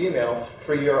nor female,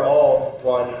 for you are all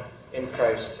one in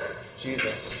Christ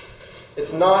Jesus.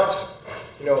 It's not,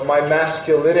 my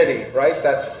masculinity, right?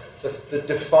 That's the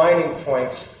defining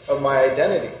point of my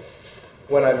identity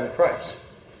when I'm in Christ.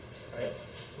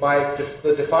 Right?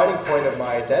 The defining point of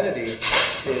my identity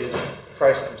is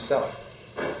Christ himself.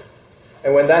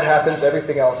 And when that happens,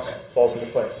 everything else falls into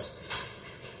place.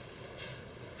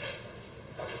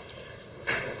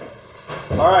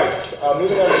 All right,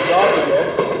 moving on to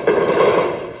godliness.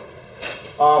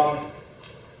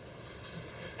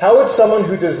 How would someone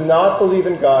who does not believe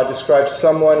in God describe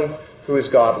someone who is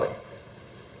godly?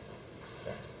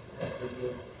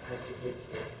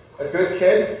 A good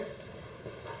kid?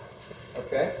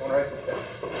 Okay, I want to write this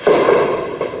down.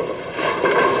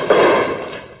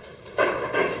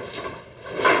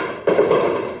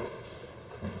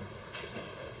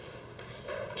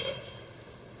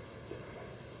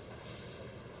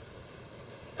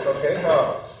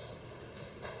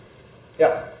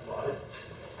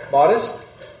 Modest?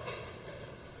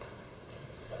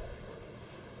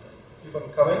 Keep on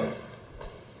coming.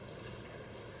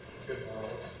 Good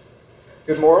morals.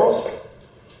 Good morals?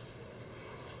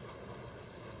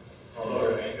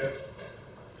 Slow to anger.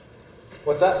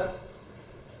 What's that?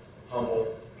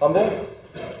 Humble. Humble?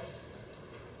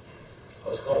 I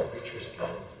was called a preacher's kid.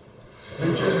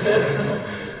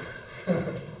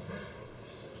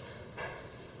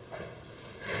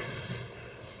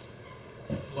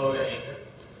 Slow to anger.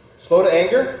 Slow to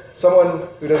anger? Someone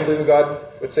who doesn't believe in God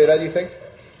would say that, you think?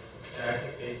 Yeah, I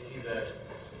think they see that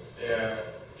they're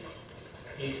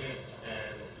patient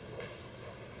and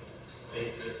they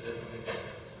see that there's something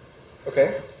different.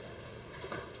 Okay.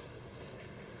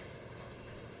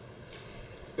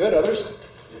 Good. Others?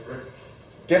 Different.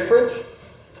 Different?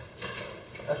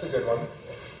 That's a good one.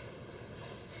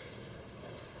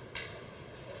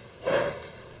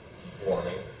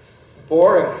 Boring.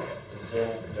 Boring. You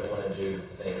don't want to do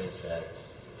things that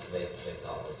they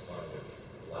thought was fun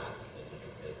and laugh and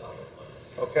they thought were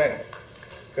fun. Okay.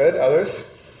 Good. Others?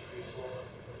 Peaceful.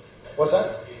 What's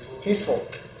that? Peaceful. Peaceful.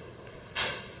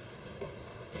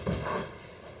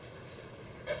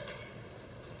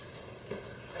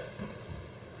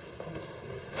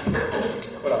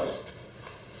 What else?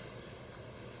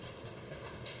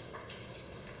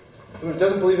 Someone who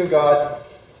doesn't believe in God,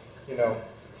 you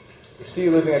see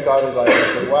you living a godly life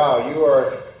and say, wow, you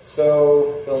are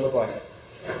so fill in the blank.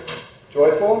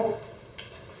 Joyful?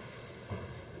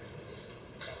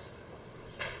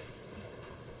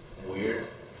 Weird.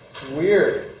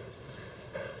 Weird.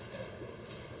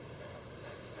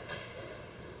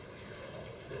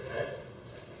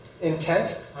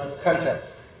 Intent? Content.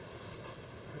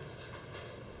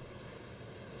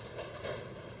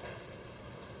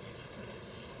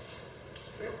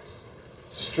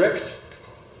 Strict?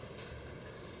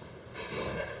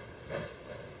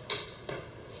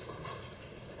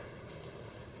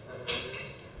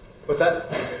 What's that?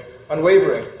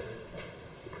 Unwavering.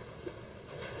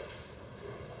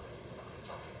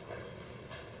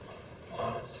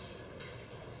 Honest.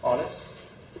 Honest.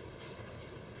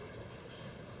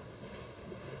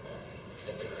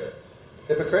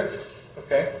 Hypocrite?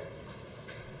 Okay.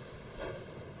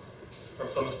 From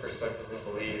someone's perspective, they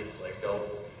believe, like,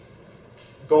 gullible.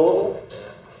 Gullible?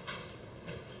 Yeah.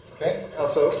 Okay.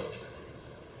 Also?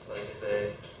 Like, if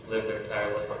they live their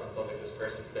entire life on something this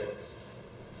person thinks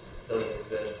doesn't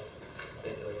exist,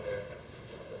 they feel like they're...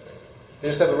 They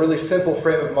just have a really simple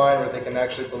frame of mind where they can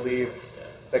actually believe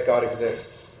that God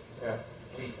exists. Yeah.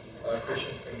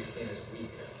 Christians can be seen as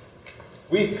weak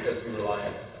Weak. because we rely on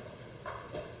Him.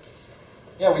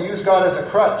 Yeah, we use God as a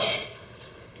crutch.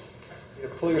 You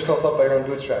pull yourself up by your own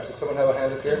bootstraps. Does someone have a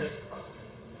hand up here?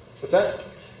 What's that?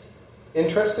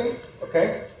 Interesting?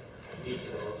 Okay.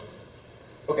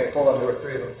 Okay, hold on. There were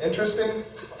three of them. Interesting?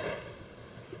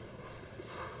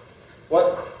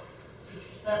 What?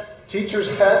 Teacher's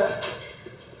pet?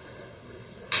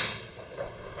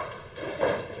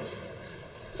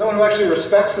 Someone who actually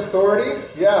respects authority?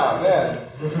 Yeah, man.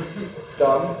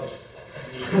 Dumb.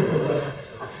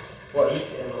 What? Meek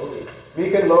and lowly.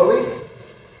 Meek and lowly?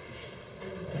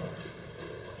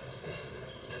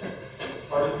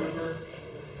 Party pooper.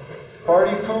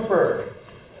 Party pooper.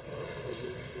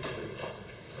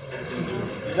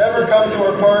 Never come to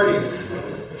our parties.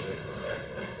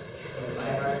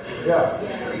 Yeah.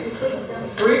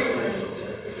 Freak?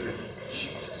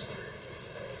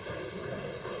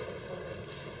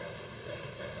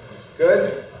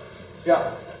 Good?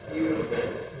 Yeah.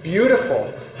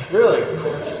 Beautiful. Really?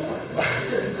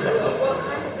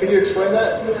 Can you explain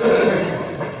that?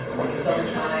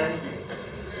 Sometimes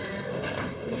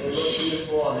they look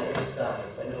beautiful on the inside,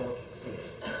 but no one can see it.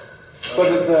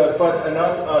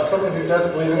 But someone who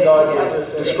doesn't believe in God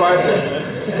would describe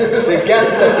it. They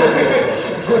guess that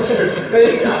they're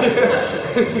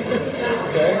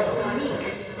okay.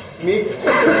 Meek. We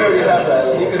already have that.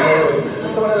 Meek and lowly.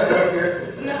 Someone have a hand up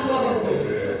here? No.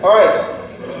 All right.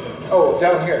 Oh,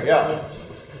 down here. Yeah.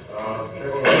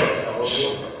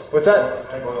 What's that?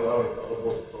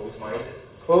 Closed-minded.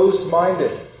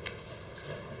 Closed-minded.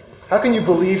 How can you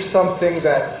believe something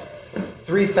that's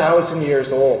 3,000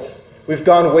 years old? We've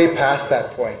gone way past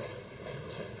that point.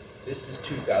 This is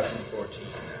 2014.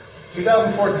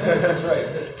 2014, that's right.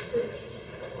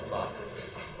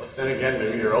 But then again,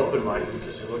 maybe you're open-minded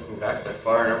because you're looking back that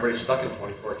far and everybody's stuck in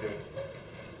 2014.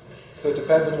 So it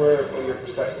depends on what your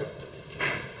perspective.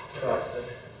 Trusting.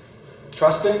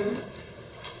 Trusting?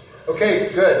 Okay,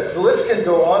 good. The list can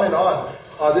go on and on.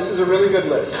 This is a really good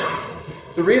list.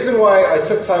 The reason why I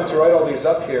took time to write all these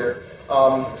up here,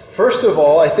 first of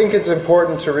all, I think it's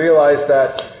important to realize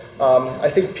that I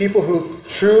think people who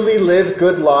truly live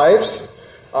good lives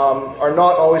are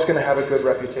not always going to have a good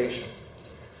reputation.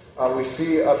 We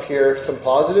see up here some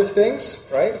positive things,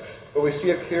 right? But we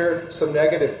see up here some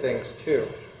negative things too,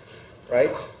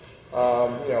 right?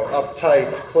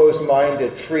 Uptight,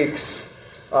 closed-minded, freaks,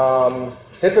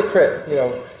 hypocrite,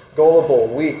 gullible,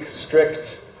 weak,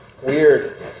 strict,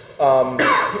 weird.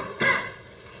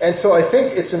 And so I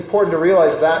think it's important to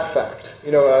realize that fact.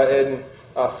 In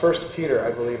 1 Peter,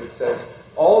 I believe it says,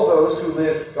 all those who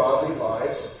live godly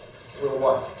lives will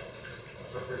what?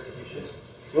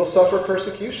 Will suffer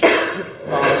persecution.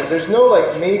 There's no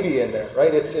maybe in there,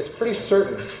 right? It's pretty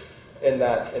certain in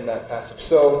that passage.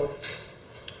 So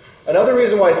another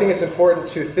reason why I think it's important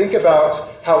to think about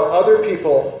how other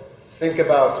people think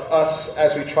about us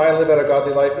as we try and live out a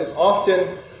godly life is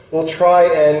often we'll try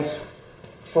and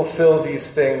fulfill these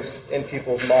things in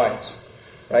people's minds,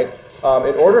 right?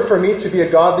 In order for me to be a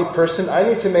godly person, I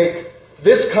need to make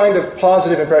this kind of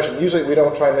positive impression. Usually we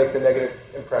don't try and make the negative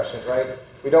impression, right?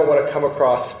 We don't want to come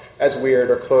across as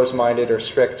weird or closed-minded or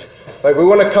strict. Like we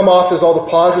want to come off as all the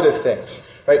positive things,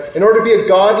 right? In order to be a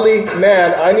godly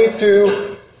man, I need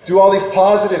to do all these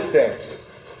positive things.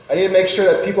 I need to make sure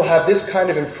that people have this kind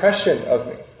of impression of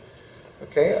me.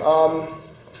 Okay?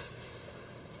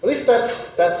 At least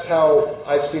that's how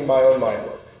I've seen my own mind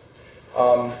work.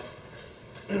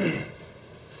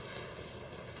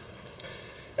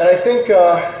 And I think,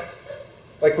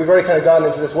 we've already kind of gotten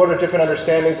into this. What are different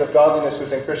understandings of godliness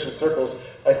within Christian circles?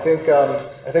 I think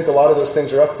a lot of those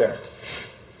things are up there.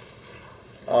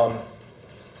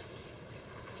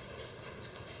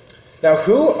 Now,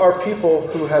 who are people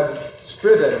who have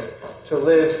striven to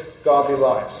live godly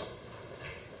lives?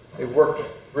 They've worked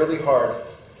really hard.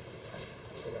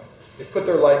 They put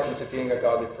their life into being a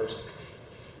godly person.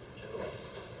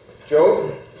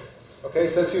 Job, okay,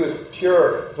 says he was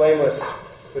pure, blameless,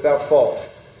 without fault.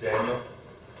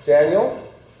 Daniel,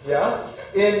 yeah.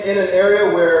 In an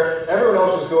area where everyone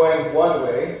else was going one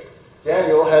way,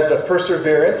 Daniel had the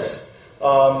perseverance,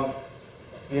 the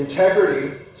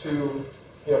integrity to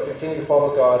continue to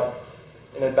follow God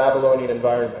in a Babylonian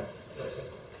environment.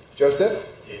 Joseph?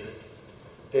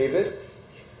 David?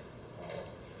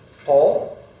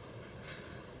 Paul?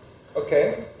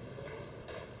 Okay.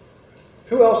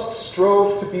 Who else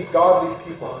strove to be godly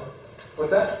people?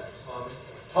 What's that?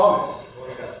 Thomas.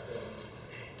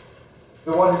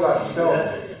 The one who got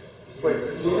stoned. Wait,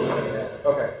 Stephen?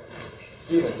 Okay.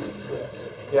 Stephen.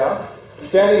 Yeah.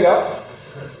 Standing up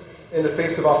in the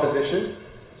face of opposition.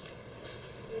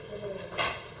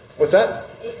 What's that?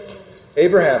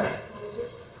 Abraham.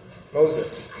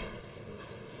 Moses.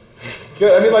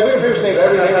 Good. I mean, we can pretty much name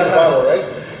every name in the Bible, right?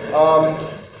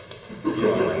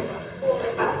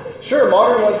 Sure,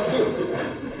 modern ones too.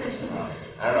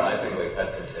 I don't know, I think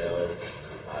Hudson Taylor,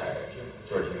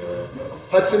 George Mueller.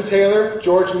 Hudson Taylor,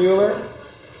 George Mueller.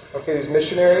 Okay, these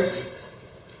missionaries.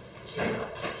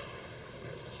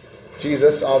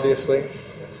 Jesus, obviously.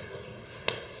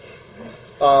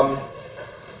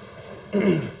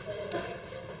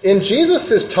 In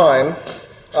Jesus' time,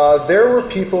 there were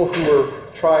people who were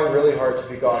trying really hard to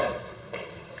be godly.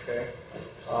 Okay?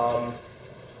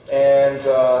 And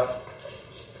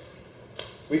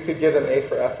we could give them A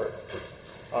for effort.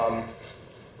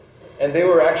 And they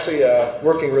were actually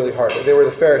working really hard. They were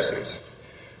the Pharisees.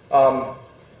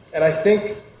 And I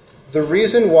think the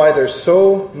reason why there's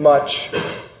so much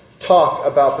talk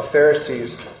about the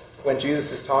Pharisees when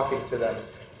Jesus is talking to them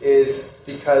is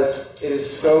because it is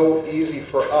so easy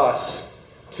for us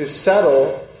to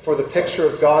settle for the picture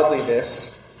of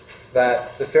godliness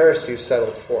that the Pharisees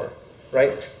settled for,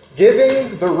 right?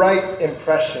 Giving the right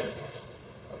impression,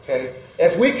 okay?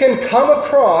 If we can come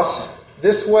across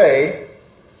this way,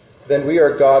 then we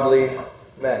are godly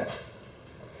men,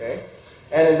 okay?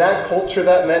 And in that culture,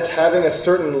 that meant having a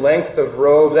certain length of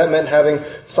robe. That meant having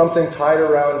something tied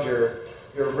around your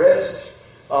wrist.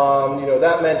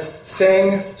 That meant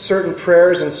saying certain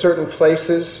prayers in certain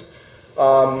places,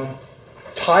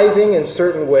 tithing in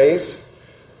certain ways.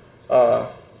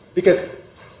 Because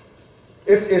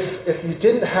if you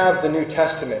didn't have the New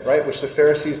Testament, right, which the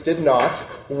Pharisees did not,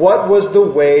 what was the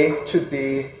way to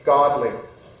be godly?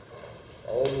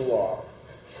 Follow the law.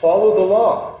 Follow the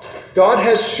law. God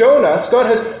has shown us, God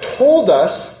has told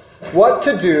us what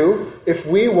to do if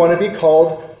we want to be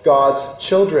called God's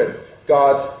children,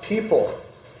 God's people.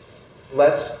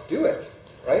 Let's do it,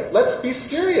 right? Let's be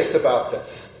serious about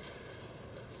this.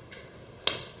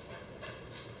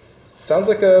 Sounds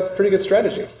like a pretty good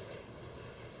strategy.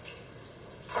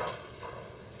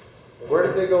 Where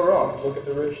did they go wrong? Look at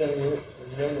the rich young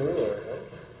ruler, right?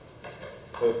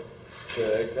 So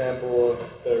the example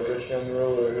of the rich young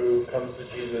ruler who comes to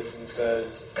Jesus and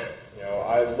says,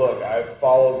 I've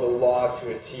followed the law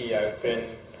to a T. I've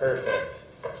been perfect.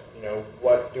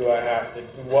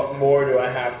 What more do I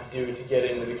have to do to get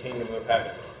into the kingdom of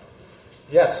heaven?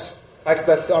 Yes.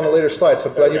 That's on a later slide, so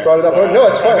glad you brought it up. Sorry. No,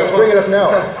 it's fine. Let's bring it up now.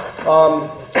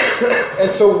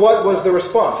 And so what was the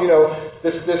response?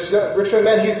 This rich young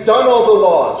man, he's done all the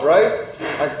laws, right?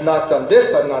 I've not done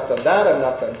this, I've not done that, I've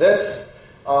not done this.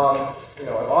 I've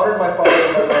honored my father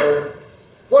and my mother.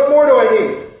 What more do I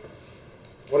need?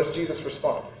 What does Jesus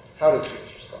respond? How does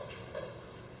Jesus respond?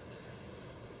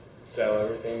 Sell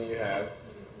everything you have,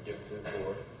 give it to the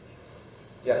poor.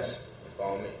 Yes.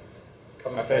 Follow me.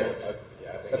 Come I forward. think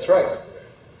That's right.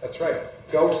 That's right.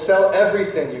 Go sell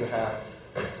everything you have.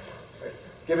 Right.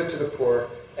 Give it to the poor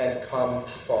and come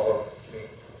follow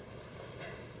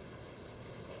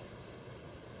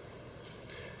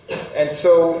me. And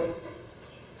so,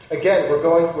 again,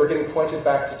 we're getting pointed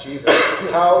back to Jesus.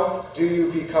 How do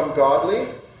you become godly?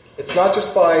 It's not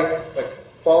just by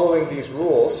following these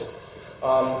rules.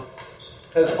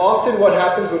 Because often what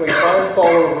happens when we try and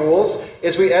follow rules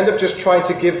is we end up just trying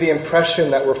to give the impression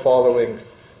that we're following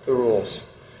the rules,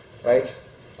 right?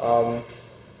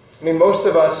 Most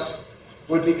of us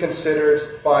would be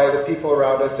considered by the people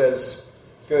around us as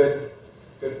good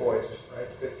boys, right?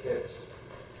 Good kids.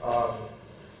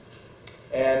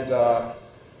 And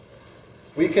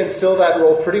we can fill that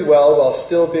role pretty well while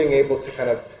still being able to kind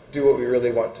of do what we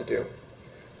really want to do.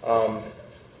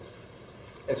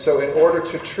 And so in order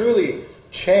to truly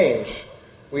change,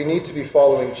 we need to be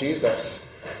following Jesus,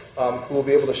 who will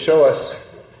be able to show us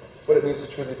what it means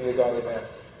to truly be a godly man.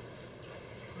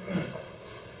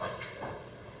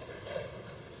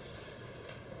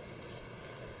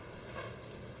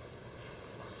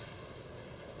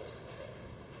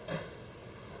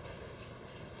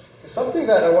 Something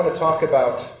that I want to talk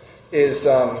about is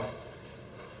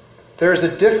there's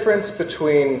a difference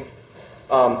between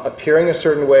appearing a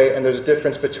certain way and there's a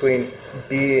difference between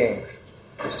being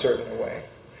a certain way.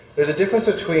 There's a difference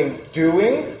between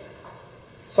doing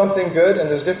something good and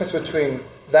there's a difference between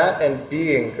that and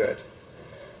being good.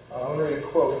 I want to read a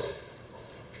quote.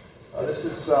 This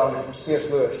is from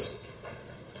C.S. Lewis.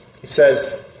 He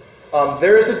says,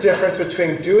 there is a difference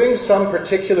between doing some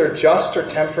particular just or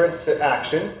temperate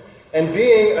action and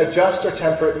being a just or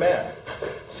temperate man.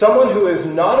 Someone who is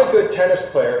not a good tennis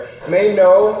player may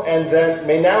now and then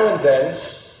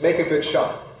make a good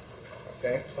shot.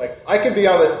 Okay? I can be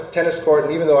on the tennis court,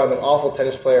 and even though I'm an awful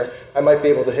tennis player, I might be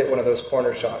able to hit one of those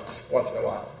corner shots once in a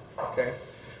while. Okay?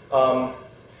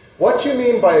 What you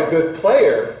mean by a good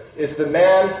player is the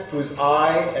man whose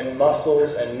eye and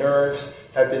muscles and nerves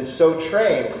have been so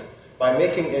trained by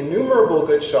making innumerable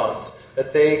good shots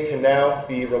that they can now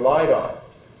be relied on.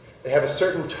 They have a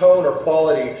certain tone or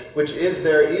quality which is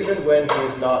there even when he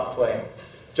is not playing.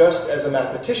 Just as a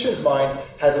mathematician's mind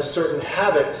has a certain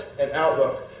habit and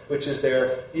outlook which is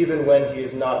there even when he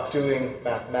is not doing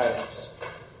mathematics.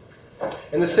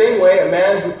 In the same way, a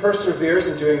man who perseveres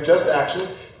in doing just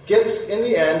actions gets in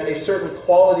the end a certain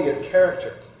quality of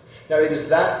character. Now it is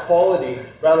that quality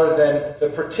rather than the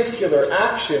particular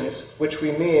actions which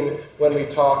we mean when we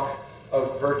talk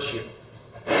of virtue.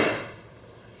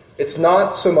 It's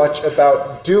not so much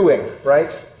about doing,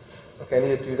 right? Okay, I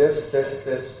need to do this,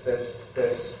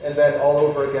 and then all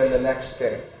over again the next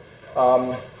day.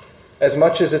 As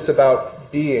much as it's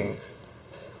about being.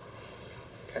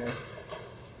 Okay.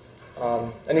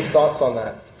 Any thoughts on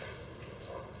that?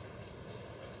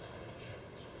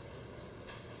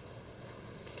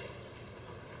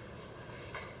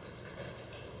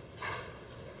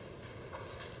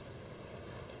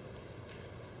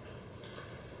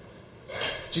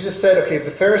 Jesus said, okay,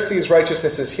 the Pharisees'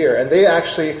 righteousness is here. And they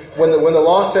actually, when the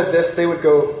law said this, they would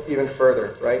go even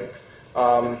further, right?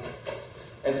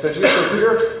 And so Jesus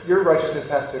says, your righteousness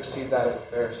has to exceed that of the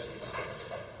Pharisees.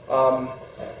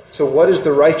 So what is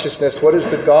the righteousness? What is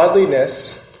the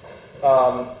godliness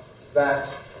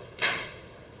that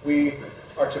we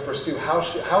are to pursue?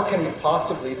 How can we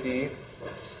possibly be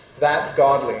that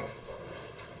godly?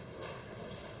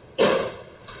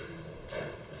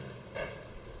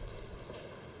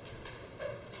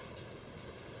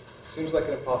 Seems like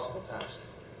an impossible task.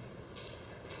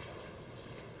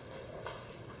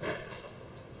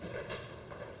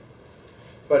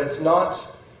 But it's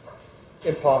not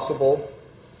impossible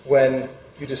when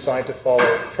you decide to follow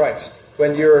Christ.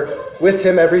 When you're with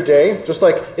him every day, just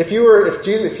like if you were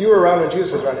around when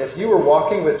Jesus was around, if you were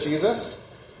walking with Jesus,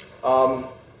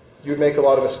 you'd make a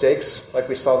lot of mistakes, like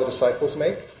we saw the disciples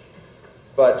make.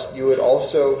 But you would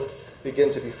also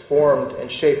begin to be formed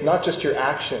and shaped, not just your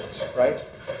actions, right?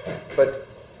 But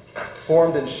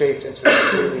formed and shaped into a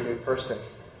completely new person.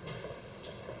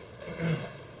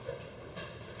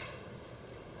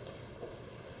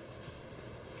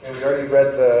 And we already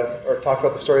read talked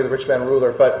about the story of the rich man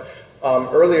ruler, but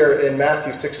earlier in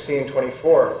Matthew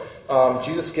 16:24,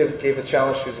 Jesus gave the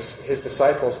challenge to his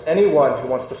disciples. Anyone who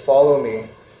wants to follow me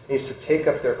needs to take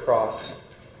up their cross,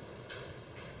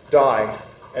 die,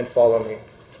 and follow me.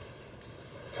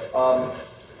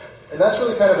 And that's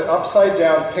really kind of an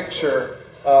upside-down picture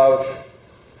of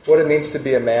what it means to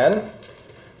be a man,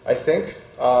 I think.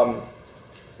 Often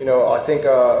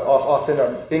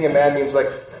being a man means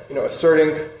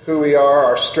asserting who we are,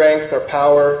 our strength, our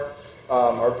power,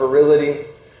 our virility.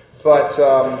 But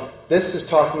this is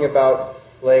talking about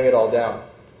laying it all down.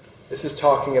 This is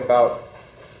talking about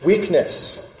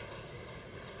weakness.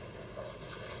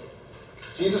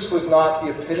 Jesus was not the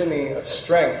epitome of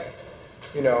strength,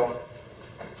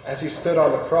 as he stood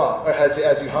on the cross, or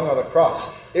as he hung on the cross.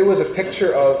 It was a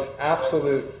picture of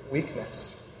absolute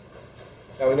weakness.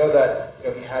 Now we know that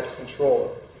he had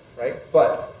control, right?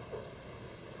 But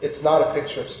it's not a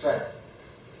picture of strength.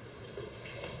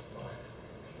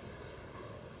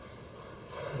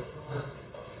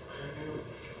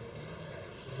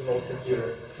 This is an old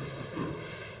computer.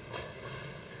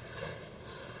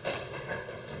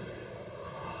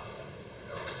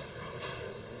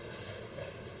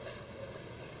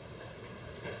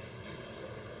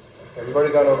 Okay, we've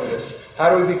already gone over this. How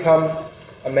do we become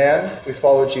a man? We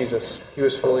follow Jesus. He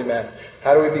was fully man.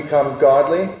 How do we become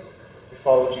godly? We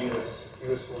follow Jesus. He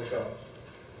was fully God.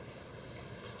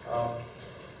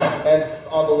 And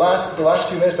on the last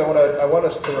few minutes, I want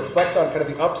us to reflect on kind of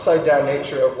the upside down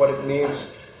nature of what it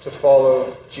means to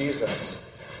follow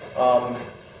Jesus.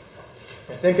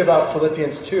 Think about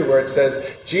Philippians 2, where it says,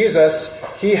 Jesus,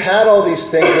 he had all these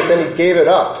things, but then he gave it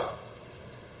up.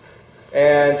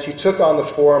 And he took on the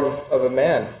form of a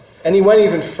man. And he went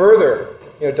even further,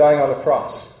 dying on the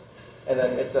cross. And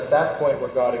then it's at that point where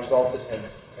God exalted him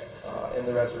in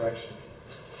the resurrection.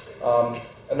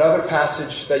 Another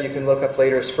passage that you can look up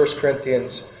later is 1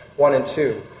 Corinthians 1 and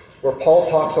 2, where Paul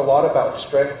talks a lot about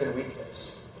strength and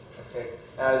weakness. Okay?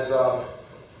 As a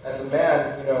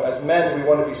man, as men, we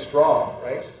want to be strong,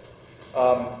 right?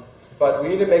 But we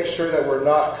need to make sure that we're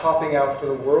not copying out for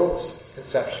the world's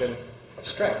conception of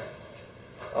strength.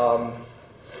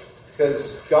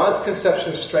 Because God's conception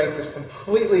of strength is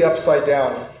completely upside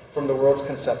down from the world's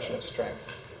conception of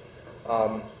strength.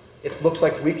 It looks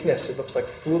like weakness. It looks like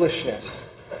foolishness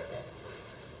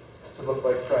to look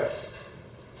like Christ.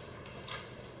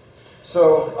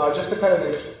 So just to kind of,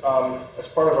 as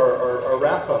part of our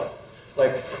wrap-up,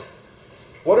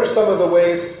 what are some of the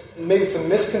ways, maybe some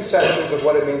misconceptions of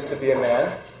what it means to be a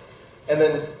man? And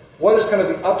then what is kind of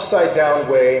the upside-down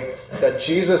way that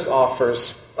Jesus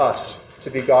offers us to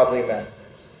be godly men?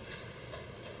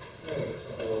 I think a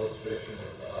simple illustration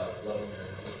is loving your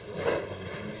enemies. So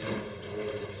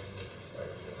the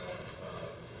perspective in that,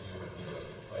 you would be to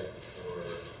fight for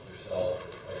yourself, or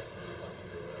fight for your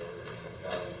country, or whatever.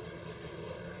 God is going to be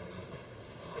love your enemy.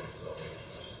 So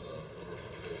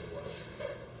that's just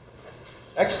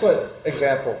a Excellent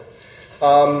example.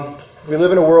 We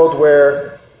live in a world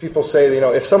where people say,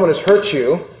 if someone has hurt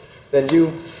you, then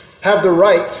you have the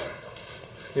right,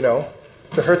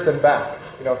 to hurt them back.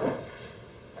 In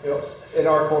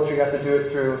our culture, you have to do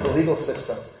it through the legal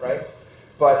system, right?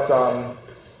 But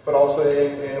also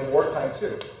in wartime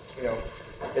too.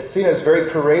 It's seen as very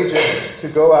courageous to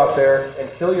go out there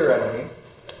and kill your enemy.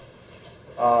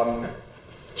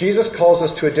 Jesus calls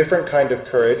us to a different kind of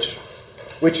courage,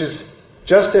 which is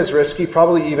just as risky,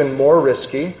 probably even more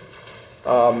risky,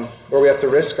 where we have to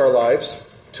risk our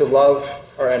lives to love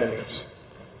our enemies.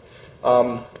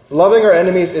 Loving our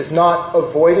enemies is not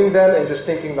avoiding them and just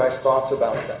thinking nice thoughts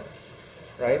about them,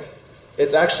 right?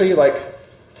 It's actually like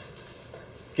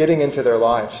getting into their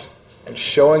lives and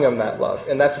showing them that love.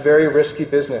 And that's very risky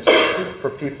business for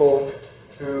people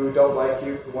who don't like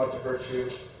you, who want to hurt you,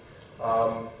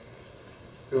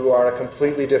 who are on a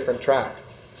completely different track.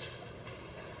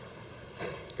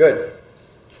 Good.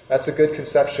 That's a good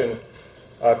conception,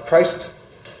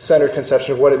 Christ-centered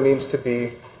conception of what it means to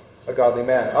be a godly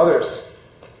man. Others,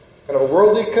 kind of a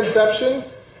worldly conception,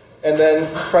 and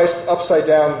then Christ's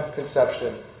upside-down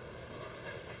conception,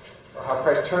 or how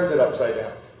Christ turns it upside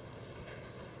down.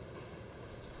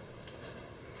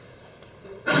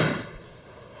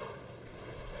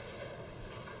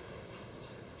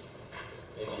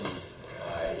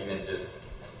 Maybe even just,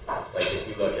 if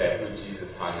you look at who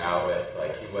Jesus hung out with,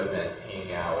 he wasn't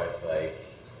hanging out with,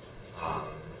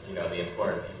 the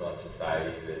important people in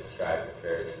society, the scribes and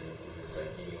Pharisees. He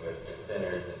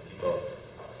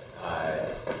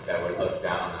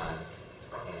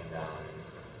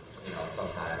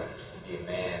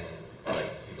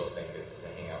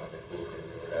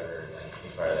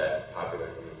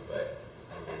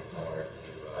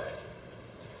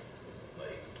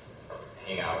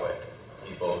hang out with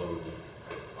people who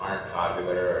aren't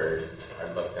popular or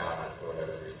are looked down on for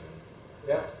whatever reason.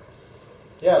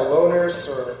 Yeah, loners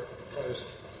or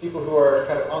just people who are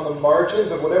kind of on the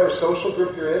margins of whatever social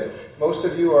group you're in. Most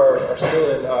of you are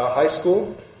still in high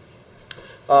school.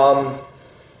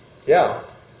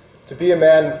 To be a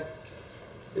man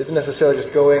isn't necessarily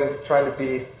just trying to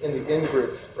be in the in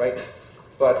group, right?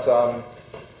 But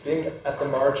being at the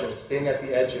margins, being at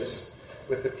the edges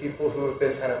with the people who have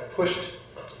been kind of pushed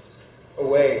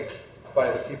away by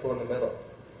the people in the middle.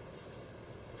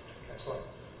 Excellent.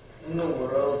 In the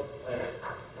world, like,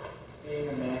 being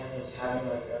a man is having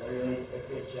like a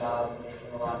good job,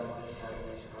 making a lot of money, having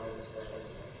nice cars and stuff like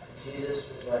that. Jesus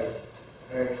was like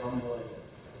very humble, and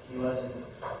he was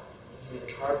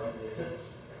a carpenter.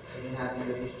 He didn't have the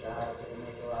greatest job, he didn't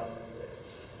make a lot of money, but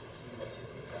he took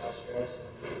the cross for us.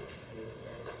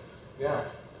 Yeah,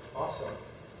 awesome.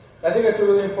 I think that's a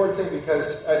really important thing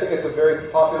because I think it's a very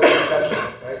popular conception,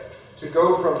 right? To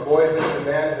go from boyhood to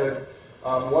manhood,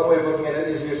 one way of looking at it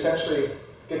is you essentially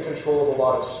get control of a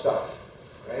lot of stuff,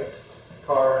 right?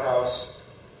 Car, house,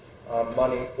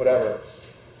 money, whatever.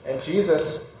 And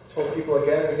Jesus told people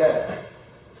again and again,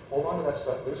 hold on to that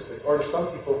stuff loosely. Or to some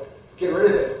people, get rid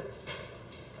of it.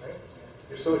 Right?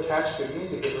 You're so attached to it, you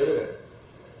need to get rid of it.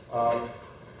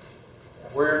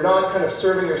 Where you're not kind of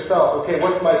serving yourself. Okay,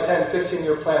 what's my 10,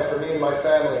 15-year plan for me and my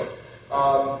family?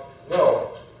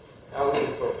 No.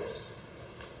 Outwardly focused.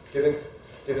 Giving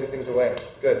things away.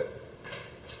 Good.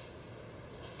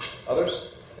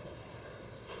 Others?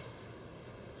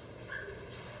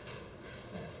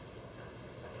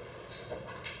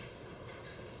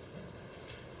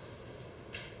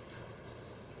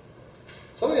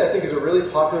 Something I think is a really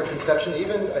popular conception,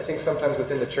 even I think sometimes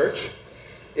within the church,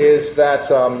 is that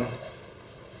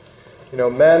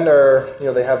men are,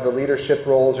 they have the leadership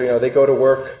roles, or they go to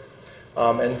work,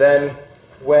 and then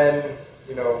when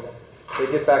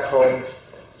they get back home,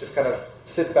 just kind of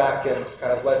sit back and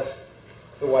kind of let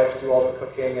the wife do all the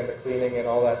cooking and the cleaning and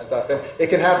all that stuff. And it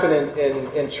can happen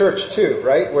in church too,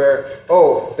 right? Where,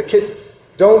 the kid,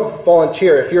 don't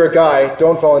volunteer. If you're a guy,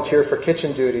 don't volunteer for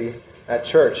kitchen duty at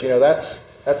church.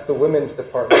 That's the women's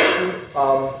department.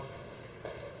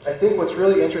 I think what's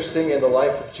really interesting in the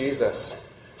life of Jesus,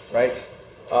 right?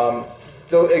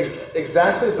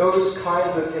 Exactly those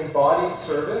kinds of embodied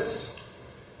service,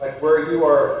 like where you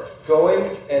are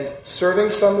going and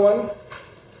serving someone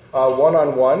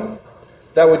one-on-one,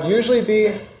 that would usually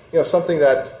be, something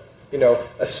that,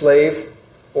 a slave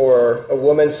or a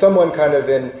woman, someone kind of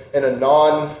in a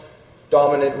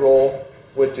non-dominant role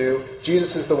would do.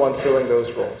 Jesus is the one filling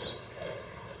those roles.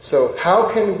 So how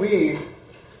can we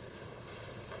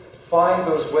find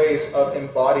those ways of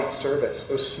embodied service,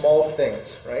 those small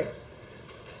things, right?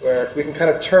 Where we can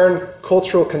kind of turn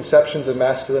cultural conceptions of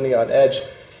masculinity on edge,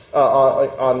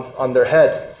 on their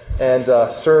head,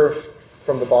 and serve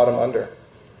from the bottom under.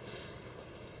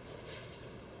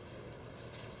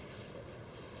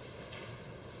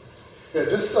 Good.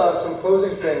 Just some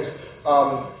closing things.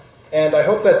 And I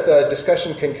hope that the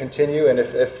discussion can continue, and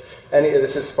if any of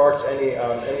this has sparked any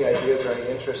ideas or any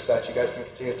interest, that you guys can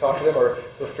continue to talk to them, or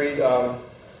feel free to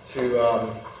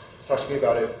talk to me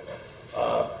about it.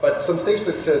 But some things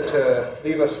to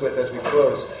leave us with as we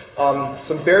close.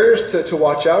 Some barriers to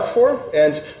watch out for,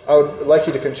 and I would like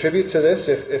you to contribute to this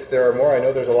if there are more. I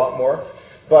know there's a lot more.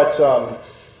 But I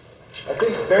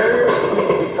think barriers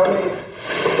to becoming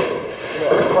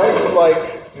a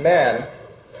Christ-like man,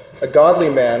 a godly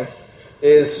man,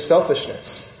 is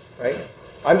selfishness, right?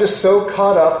 I'm just so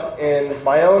caught up in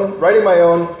writing my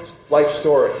own life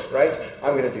story, right?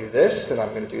 I'm going to do this, and I'm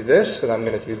going to do this, and I'm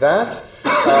going to do that.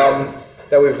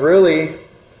 That we're really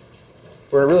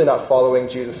not following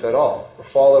Jesus at all. We're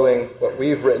following what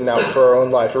we've written out for our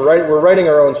own life. We're writing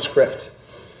our own script,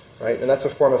 right? And that's a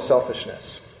form of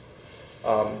selfishness.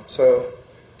 So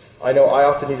I know I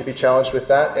often need to be challenged with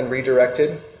that and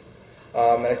redirected,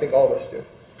 and I think all of us do.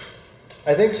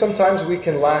 I think sometimes we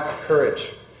can lack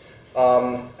courage.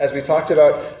 As we talked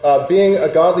about, being a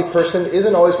godly person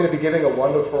isn't always going to be giving a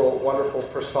wonderful, wonderful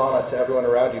persona to everyone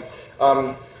around you.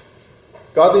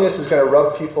 Godliness is going to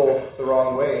rub people the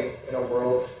wrong way in a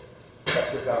world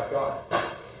that's without God.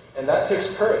 And that takes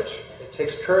courage. It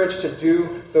takes courage to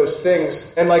do those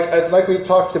things. And like we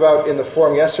talked about in the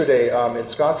forum yesterday, in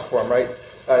Scott's forum, right?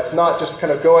 It's not just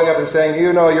kind of going up and saying,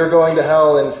 you're going to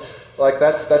hell, and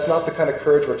that's not the kind of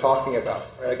courage we're talking about.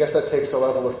 Right? I guess that takes a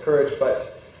level of courage,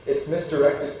 but it's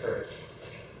misdirected courage.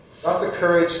 Not the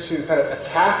courage to kind of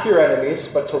attack your enemies,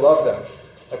 but to love them,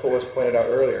 like what was pointed out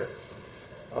earlier.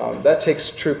 That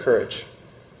takes true courage.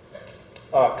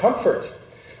 Comfort.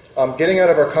 Getting out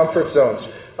of our comfort zones.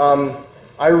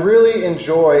 I really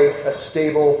enjoy a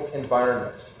stable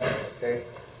environment. Okay?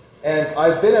 And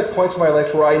I've been at points in my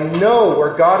life where I know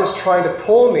where God is trying to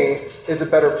pull me is a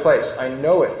better place. I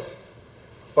know it.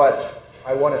 But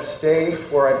I want to stay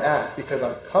where I'm at because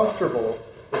I'm comfortable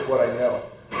with what I know.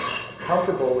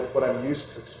 Comfortable with what I'm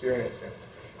used to experiencing.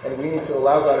 And we need to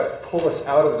allow God to pull us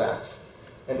out of that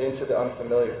and into the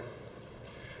unfamiliar.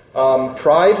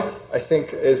 Pride, I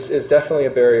think, is definitely a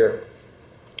barrier.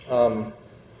 In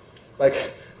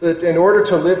order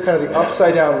to live kind of the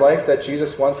upside-down life that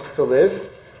Jesus wants us to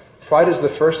live, pride is the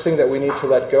first thing that we need to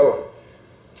let go.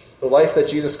 The life that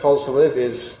Jesus calls us to live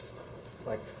is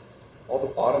like all the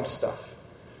bottom stuff,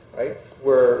 right?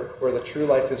 Where the true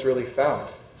life is really found.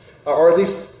 Or at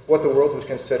least what the world would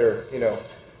consider,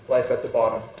 life at the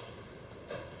bottom.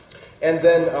 And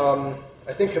then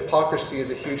I think hypocrisy is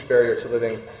a huge barrier to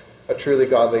living a truly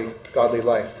godly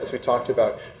life, as we talked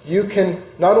about. You can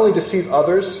not only deceive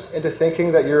others into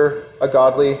thinking that you're a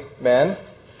godly man,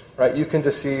 right? You can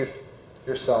deceive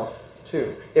yourself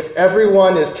too. If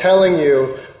everyone is telling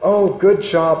you, oh, good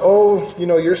job, oh,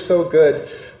 you're so good,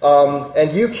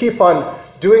 and you keep on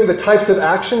doing the types of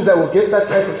actions that will get that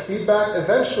type of feedback,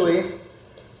 eventually,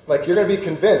 you're going to be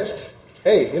convinced,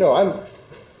 hey,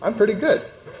 I'm pretty good,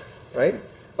 right?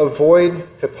 Avoid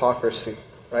hypocrisy,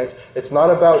 right? It's not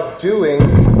about doing,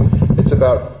 it's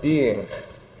about being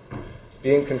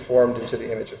conformed into the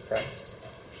image of Christ.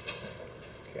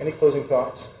 Okay, any closing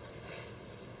thoughts?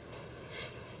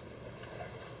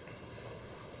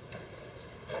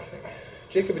 Okay.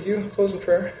 Jacob, would you close in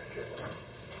prayer?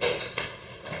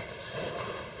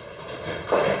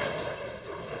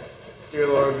 Dear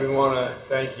Lord, we want to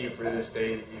thank you for this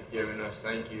day that you've given us.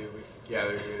 Thank you that we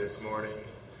gathered here this morning.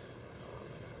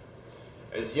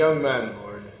 As young men,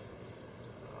 Lord,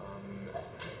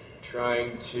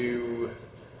 trying to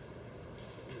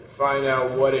find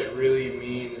out what it really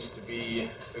means to be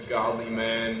a godly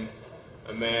man,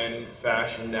 a man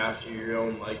fashioned after your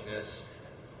own likeness.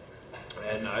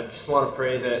 And I just want to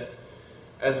pray that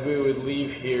as we would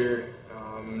leave here,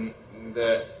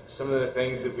 that some of the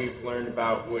things that we've learned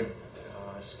about would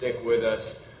stick with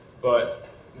us, but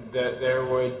that there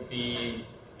would be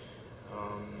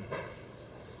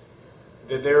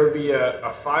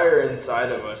a fire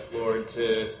inside of us, Lord,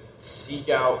 to seek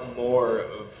out more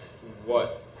of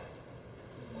what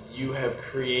you have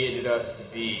created us to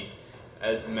be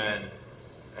as men,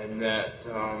 and that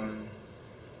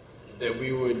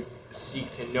we would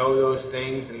seek to know those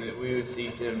things, and that we would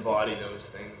seek to embody those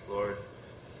things, Lord.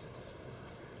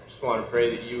 I just want to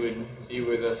pray that you would be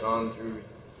with us on through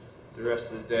the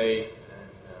rest of the day, and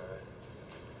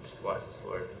just bless us,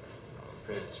 Lord. I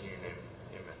pray this in your name.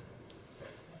 Amen.